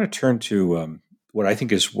 I want to turn to what I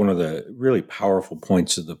think is one of the really powerful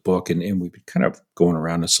points of the book, and we've been kind of going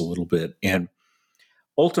around this a little bit. And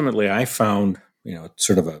ultimately, I found,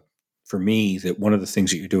 sort of for me, that one of the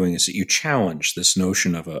things that you're doing is that you challenge this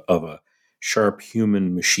notion of a sharp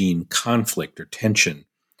human machine conflict or tension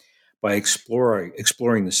by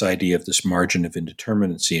exploring this idea of this margin of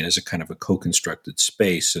indeterminacy and as a kind of a co-constructed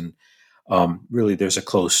space. And really, there's a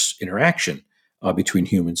close interaction between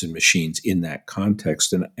humans and machines in that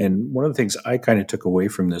context. And one of the things I kind of took away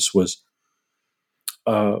from this was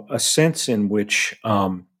a sense in which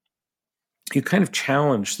you kind of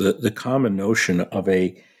challenge the common notion of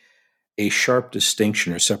a sharp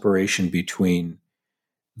distinction or separation between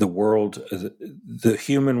the world, the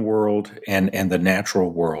human world, and the natural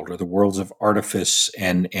world, or the worlds of artifice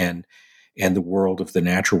and the world of the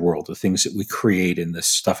natural world, the things that we create and the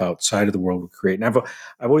stuff outside of the world we create. And I've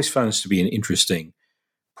always found this to be an interesting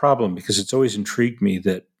problem, because it's always intrigued me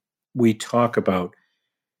that we talk about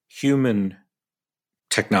human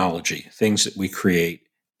technology, things that we create,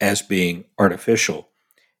 as being artificial,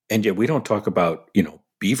 and yet we don't talk about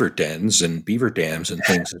beaver dens and beaver dams and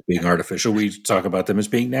things as being artificial. We talk about them as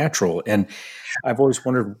being natural. And I've always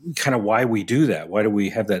wondered kind of why we do that. Why do we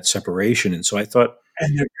have that separation? And so I thought,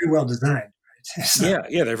 and they're very well designed.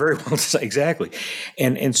 Yeah, they're very well designed. Exactly.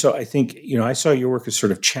 And so I think, I saw your work as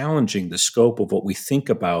sort of challenging the scope of what we think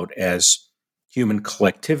about as human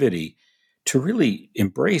collectivity to really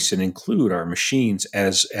embrace and include our machines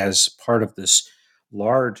as part of this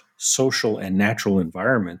large social and natural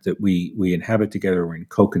environment that we inhabit together and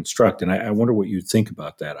co-construct. And I wonder what you'd think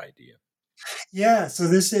about that idea. Yeah, so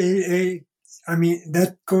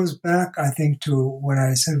that goes back, I think, to what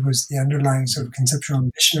I said was the underlying sort of conceptual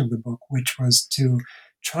mission of the book, which was to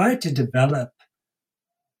try to develop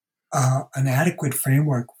an adequate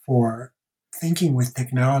framework for thinking with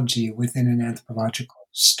technology within an anthropological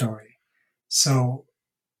story. So,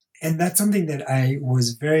 and that's something that I've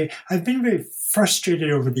been very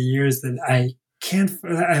frustrated over the years that I've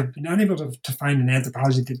been unable to find an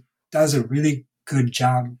anthropology that does a really good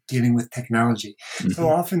job dealing with technology. Mm-hmm. So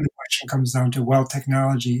often the question comes down to, well,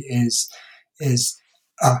 technology is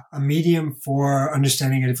a medium for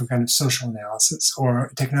understanding a different kind of social analysis,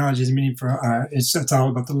 or technology is a medium for it's all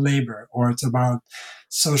about the labor, or it's about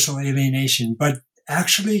social alienation. But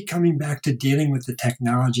actually coming back to dealing with the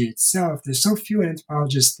technology itself, there's so few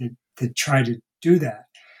anthropologists that try to do that.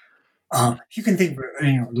 You can think,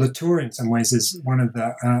 Latour in some ways is one of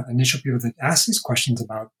the initial people that ask these questions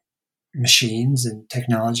about machines and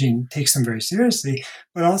technology and takes them very seriously.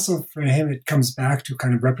 But also for him, it comes back to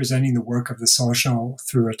kind of representing the work of the social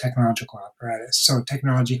through a technological apparatus. So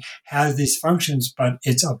technology has these functions, but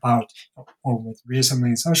it's about, or with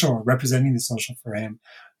reassembling social, or representing the social for him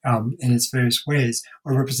in its various ways,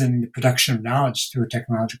 or representing the production of knowledge through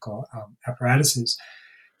technological apparatuses.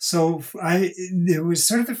 So there was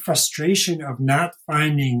sort of the frustration of not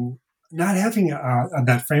having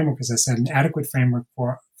that framework, as I said, an adequate framework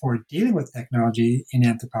for dealing with technology in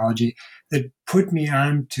anthropology, that put me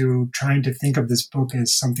on to trying to think of this book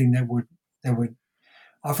as something that would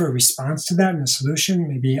offer a response to that and a solution,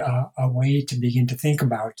 maybe a way to begin to think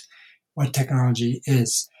about what technology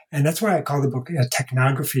is. And that's why I call the book a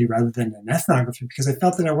technography rather than an ethnography, because I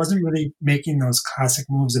felt that I wasn't really making those classic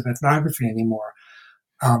moves of ethnography anymore.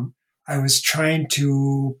 I was trying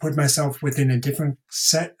to put myself within a different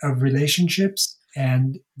set of relationships,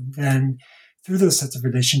 and then through those sets of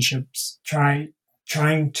relationships,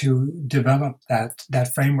 trying to develop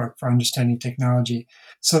that framework for understanding technology.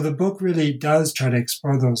 So the book really does try to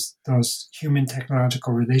explore those human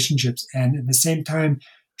technological relationships, and at the same time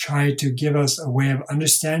try to give us a way of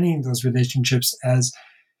understanding those relationships as,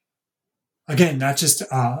 again, not just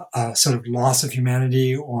a sort of loss of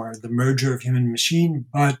humanity or the merger of human and machine,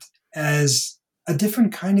 but as a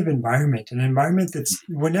different kind of environment, an environment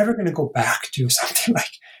we're never going to go back to something like,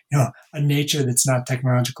 a nature that's not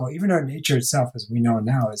technological. Even our nature itself, as we know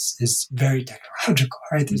now, is very technological,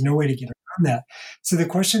 right? There's no way to get around that. So the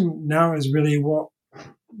question now is really, well,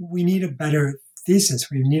 we need a better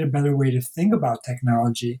thesis. We need a better way to think about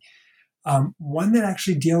technology. One that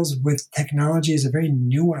actually deals with technology as a very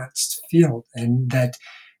nuanced field, and that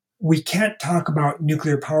we can't talk about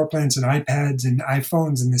nuclear power plants and iPads and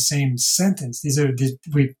iPhones in the same sentence.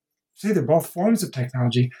 We say they're both forms of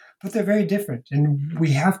technology, but they're very different. And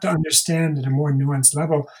we have to understand at a more nuanced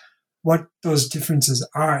level what those differences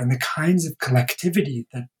are and the kinds of collectivity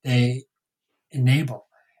that they enable.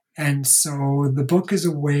 And so the book is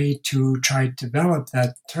a way to try to develop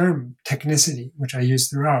that term, technicity, which I use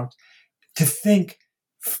throughout, to think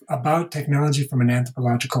about technology from an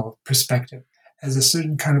anthropological perspective as a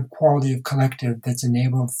certain kind of quality of collective that's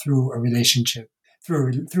enabled through a relationship,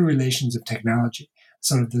 through relations of technology,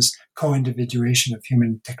 sort of this co-individuation of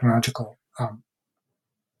human technological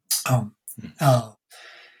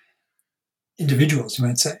individuals, you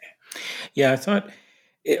might say. Yeah, I thought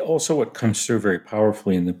also what comes through very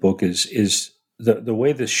powerfully in the book is the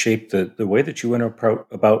way this shaped the way that you went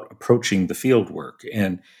about approaching the field work.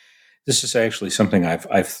 And this is actually something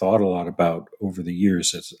I've thought a lot about over the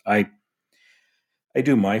years. As I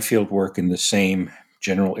do my field work in the same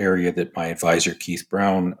general area that my advisor Keith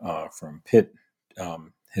Brown from Pitt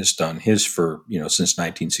has done his for since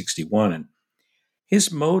 1961, and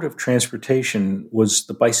his mode of transportation was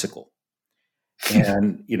the bicycle.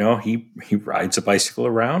 And he rides a bicycle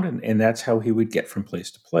around, and that's how he would get from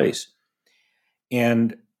place to place.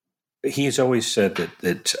 And he has always said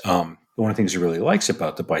that one of the things he really likes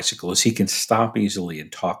about the bicycle is he can stop easily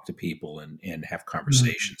and talk to people and have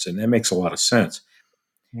conversations, and that makes a lot of sense.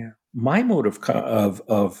 Yeah. My mode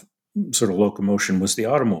of sort of locomotion was the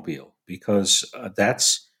automobile, because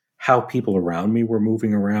that's how people around me were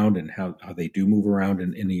moving around and how they do move around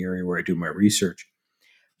in the area where I do my research.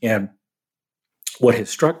 And what has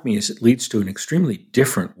struck me is it leads to an extremely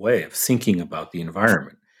different way of thinking about the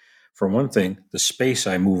environment. For one thing, the space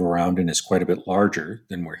I move around in is quite a bit larger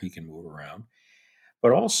than where he can move around,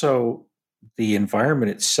 but also the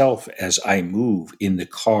environment itself as I move in the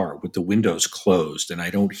car with the windows closed and I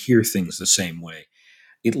don't hear things the same way.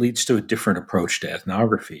 It leads to a different approach to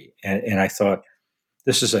ethnography. And I thought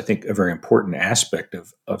this is, I think, a very important aspect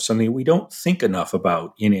of something we don't think enough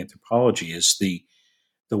about in anthropology is the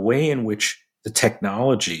way in which the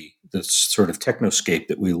technology, the sort of technoscape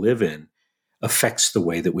that we live in, affects the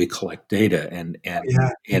way that we collect data and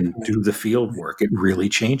do the field work. It really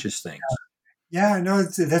changes things. Yeah, no,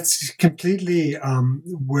 that's completely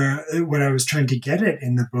where what I was trying to get at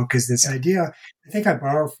in the book is this idea. I think I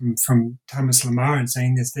borrow from Thomas Lamar in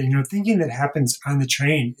saying this, that, thinking that happens on the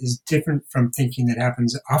train is different from thinking that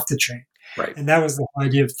happens off the train. Right. And that was the whole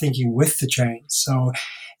idea of thinking with the train. So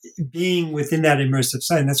being within that immersive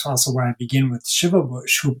site, and that's also why I begin with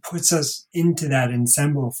Shivelbush, who puts us into that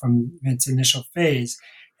ensemble from its initial phase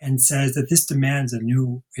and says that this demands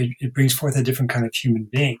it brings forth a different kind of human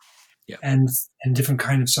being. Yeah. And different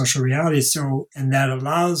kind of social reality. So, and that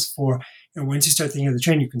allows for, once you start thinking of the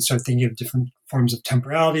train, you can start thinking of different forms of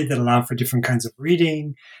temporality that allow for different kinds of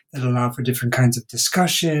reading, that allow for different kinds of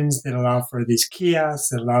discussions, that allow for these kiosks,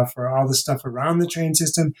 that allow for all the stuff around the train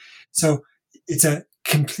system. So it's a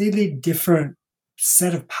completely different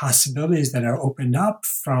set of possibilities that are opened up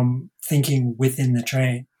from thinking within the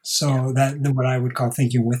train. So that's what I would call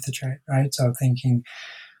thinking with the train, right? So thinking.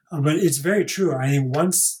 But it's very true. I think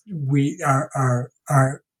once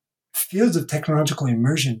our fields of technological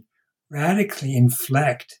immersion radically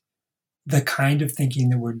inflect the kind of thinking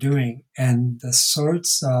that we're doing and the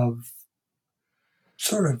sorts of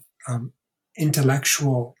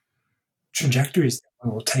intellectual trajectories that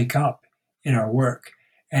we will take up in our work.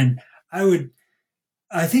 And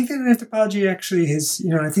I think that anthropology actually is,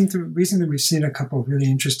 I think the reason that we've seen a couple of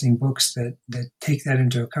really interesting books that take that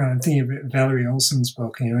into account, I'm thinking of Valerie Olson's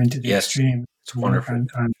book, Into the Extreme. It's wonderful.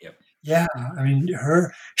 Yep. Yeah, I mean,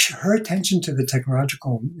 her attention to the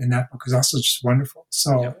technological in that book is also just wonderful.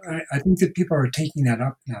 So I think that people are taking that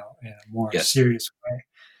up now in a more serious way.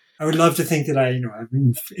 I would love to think that I've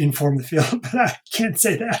informed the field, but I can't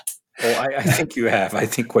say that. Well, I think you have. I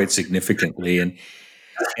think quite significantly. And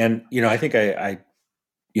I think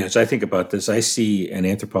as I think about this, I see an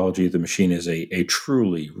anthropology of the machine as a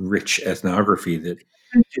truly rich ethnography that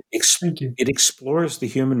it explores the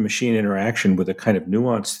human-machine interaction with a kind of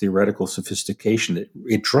nuanced theoretical sophistication that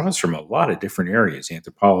it draws from a lot of different areas: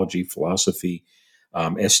 anthropology, philosophy,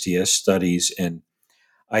 STS studies, and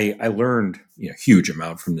I learned a huge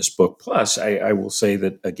amount from this book. Plus, I will say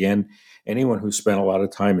that again, anyone who spent a lot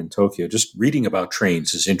of time in Tokyo, just reading about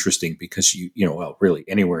trains is interesting because really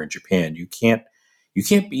anywhere in Japan, you can't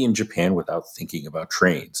be in Japan without thinking about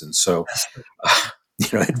trains. And so,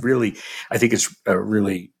 it really, I think it's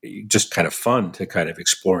really just kind of fun to kind of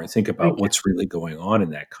explore and think about what's really going on in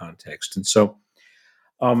that context. And so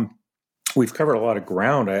we've covered a lot of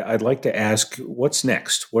ground. I'd like to ask, what's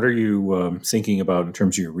next? What are you thinking about in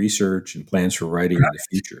terms of your research and plans for writing in the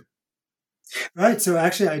future? Right. So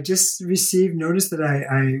actually, I just received notice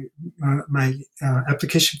that my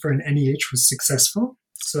application for an NEH was successful.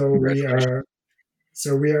 So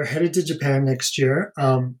we are headed to Japan next year,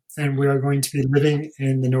 and we are going to be living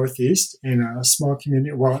in the Northeast in a small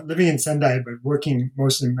community. Well, living in Sendai, but working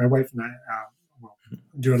mostly. My wife and I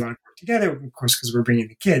do a lot of work together, of course, because we're bringing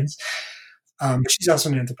the kids. But she's also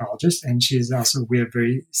an anthropologist, and we have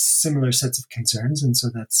very similar sets of concerns, and so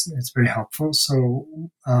it's very helpful. So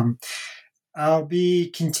I'll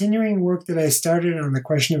be continuing work that I started on the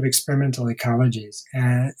question of experimental ecologies,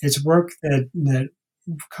 and it's work that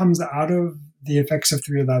comes out of the effects of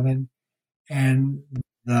 3/11 and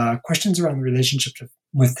the questions around the relationship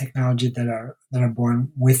with technology that are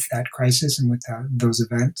born with that crisis and with those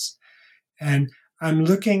events. And I'm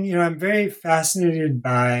looking, I'm very fascinated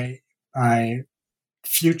by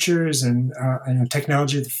futures and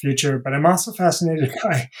technology of the future, but I'm also fascinated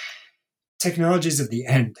by technologies of the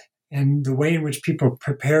end and the way in which people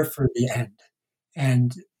prepare for the end.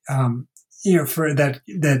 And for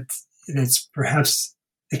that's perhaps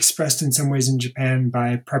expressed in some ways in Japan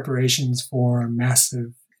by preparations for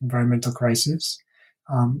massive environmental crisis,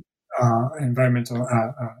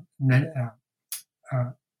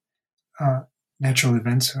 natural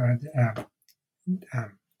events.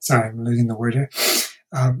 Sorry, I'm losing the word here.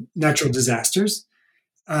 Natural disasters.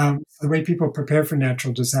 The way people prepare for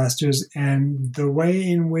natural disasters, and the way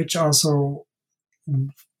in which also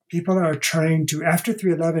people are trying to, after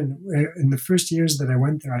 3/11, in the first years that I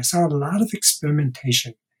went there, I saw a lot of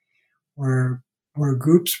experimentation where where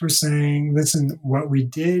groups were saying, listen, what we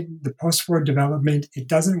did, the post-war development, it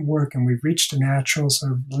doesn't work, and we've reached a natural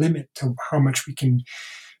sort of limit to how much we can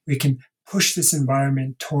push this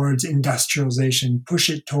environment towards industrialization, push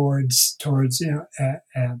it towards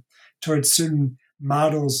certain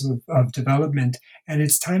models of development. And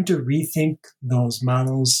it's time to rethink those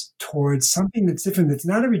models towards something that's different, that's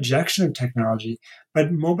not a rejection of technology,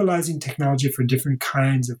 but mobilizing technology for different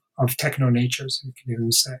kinds of techno-natures, we could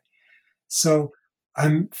even say. So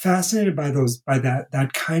I'm fascinated by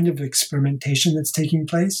that kind of experimentation that's taking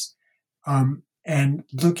place, and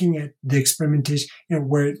looking at the experimentation,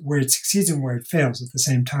 where it succeeds and where it fails at the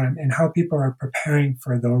same time, and how people are preparing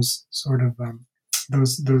for those sort of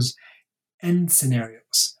those end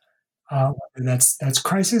scenarios. Whether that's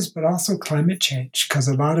crisis, but also climate change, because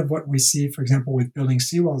a lot of what we see, for example, with building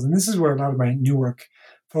seawalls, and this is where a lot of my new work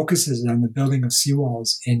focuses on the building of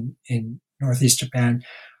seawalls in Northeast Japan.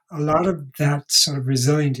 A lot of that sort of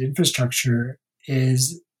resilient infrastructure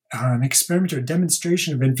is an experiment or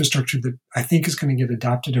demonstration of infrastructure that I think is going to get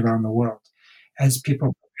adopted around the world as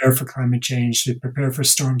people prepare for climate change, to prepare for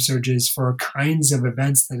storm surges, for kinds of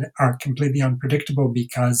events that are completely unpredictable,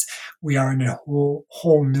 because we are in a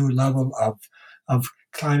whole new level of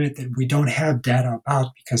climate that we don't have data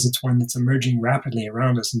about, because it's one that's emerging rapidly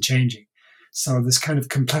around us and changing. So this kind of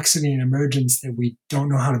complexity and emergence that we don't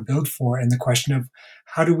know how to build for, and the question of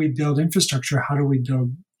how do we build infrastructure, how do we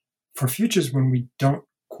build for futures when we don't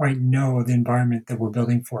quite know the environment that we're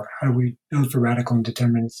building for? How do we build for radical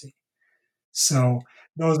indeterminacy? So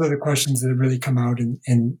those are the questions that really come out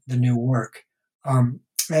in the new work. And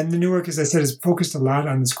the new work, as I said, is focused a lot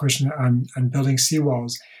on this question on building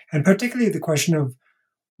seawalls, and particularly the question of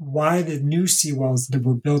why the new seawalls that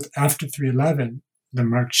were built after 3/11, the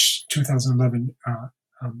March 2011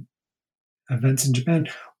 events in Japan,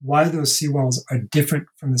 why those seawalls are different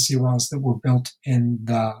from the seawalls that were built in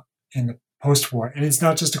the post-war. And it's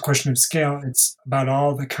not just a question of scale, it's about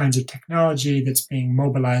all the kinds of technology that's being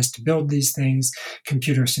mobilized to build these things,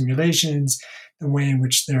 computer simulations, the way in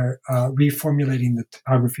which they're reformulating the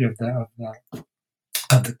topography of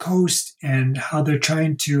the coast, and how they're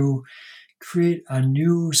trying to create a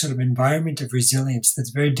new sort of environment of resilience that's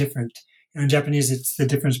very different. In Japanese, it's the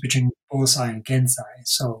difference between bosai and gensai.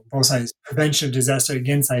 So bosai is prevention of disaster,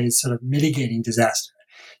 gensai is sort of mitigating disaster.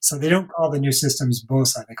 So they don't call the new systems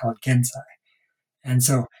bosai, they call it gensai. And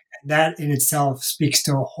so that in itself speaks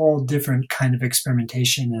to a whole different kind of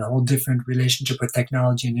experimentation and a whole different relationship with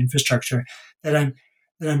technology and infrastructure that I'm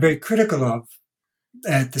very critical of.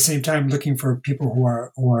 At the same time, looking for people who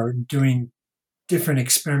are doing different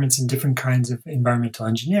experiments in different kinds of environmental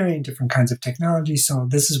engineering, different kinds of technology. So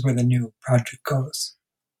this is where the new project goes.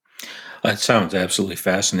 That sounds absolutely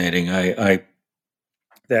fascinating.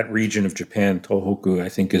 That region of Japan, Tohoku, I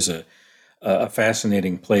think is a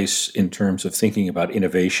fascinating place in terms of thinking about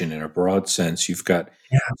innovation in a broad sense. You've got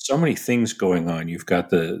so many things going on. You've got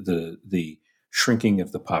the shrinking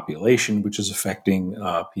of the population, which is affecting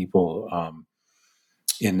people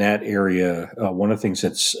in that area. One of the things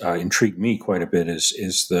that's intrigued me quite a bit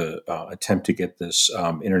is the attempt to get this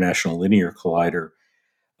International Linear Collider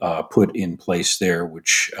put in place there,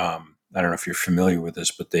 which I don't know if you're familiar with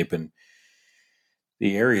this, but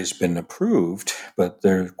the area's been approved, but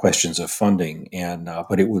there are questions of funding, and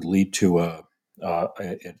but it would lead to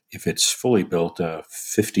if it's fully built, a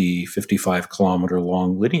 55 kilometer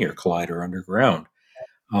long linear collider underground.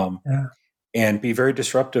 And be very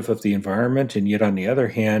disruptive of the environment, and yet on the other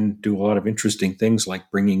hand, do a lot of interesting things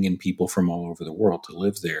like bringing in people from all over the world to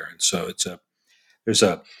live there. And so there's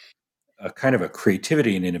a kind of a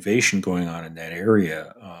creativity and innovation going on in that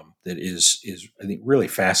area that is I think really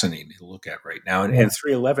fascinating to look at right now. And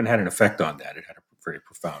 3/11 had an effect on that. It had a very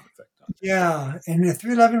profound effect on that. Yeah, and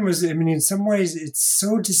 3/11 was, I mean, in some ways it's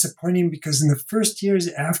so disappointing, because in the first years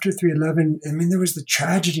after 3/11, I mean, there was the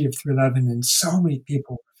tragedy of 3/11 and so many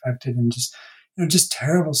people affected, and just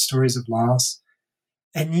terrible stories of loss.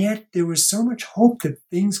 And yet there was so much hope that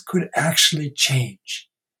things could actually change.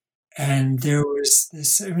 And there was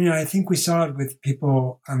this, I mean, I think we saw it with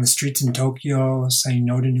people on the streets in Tokyo saying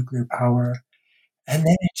no to nuclear power. And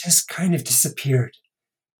then it just kind of disappeared.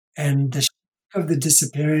 And the shock of the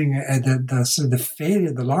disappearing, the sort of the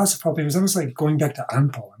failure, the loss of hope, it was almost like going back to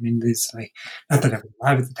Anpo. I mean, there's like, not that I was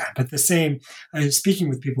alive at the time, but the same, I was speaking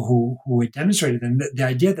with people who had demonstrated, and the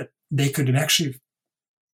idea that they could actually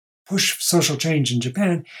push social change in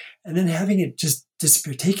Japan, and then having it just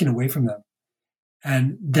disappear, taken away from them.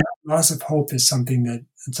 And that loss of hope is something that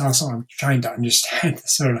it's also, I'm trying to understand,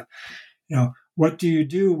 sort of, what do you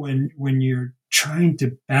do when you're trying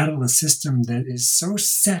to battle a system that is so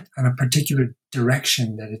set on a particular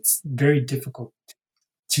direction that it's very difficult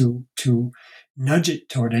to nudge it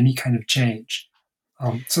toward any kind of change.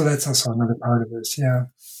 So that's also another part of this. Yeah.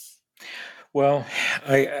 Well,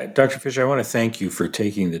 Dr. Fish, I want to thank you for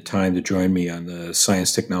taking the time to join me on the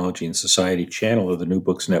Science, Technology, and Society channel of the New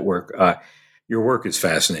Books Network. Your work is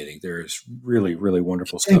fascinating. There is really, really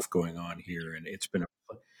wonderful stuff going on here, and it's been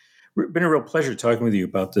a real pleasure talking with you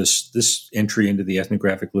about this entry into the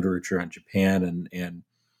ethnographic literature on Japan, and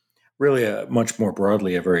really much more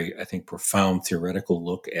broadly, a very, I think, profound theoretical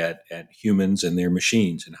look at humans and their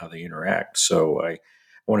machines and how they interact. So I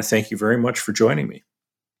want to thank you very much for joining me.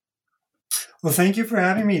 Well, thank you for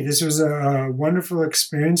having me. This was a wonderful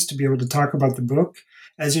experience to be able to talk about the book.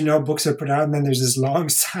 As you know, books are put out and then there's this long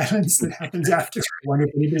silence that happens after one of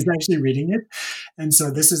anybody's actually reading it. And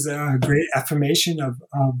so this is a great affirmation of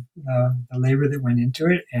the labor that went into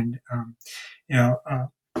it. And,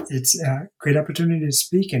 it's a great opportunity to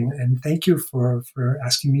speak. And thank you for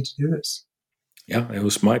asking me to do this. Yeah, it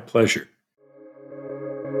was my pleasure.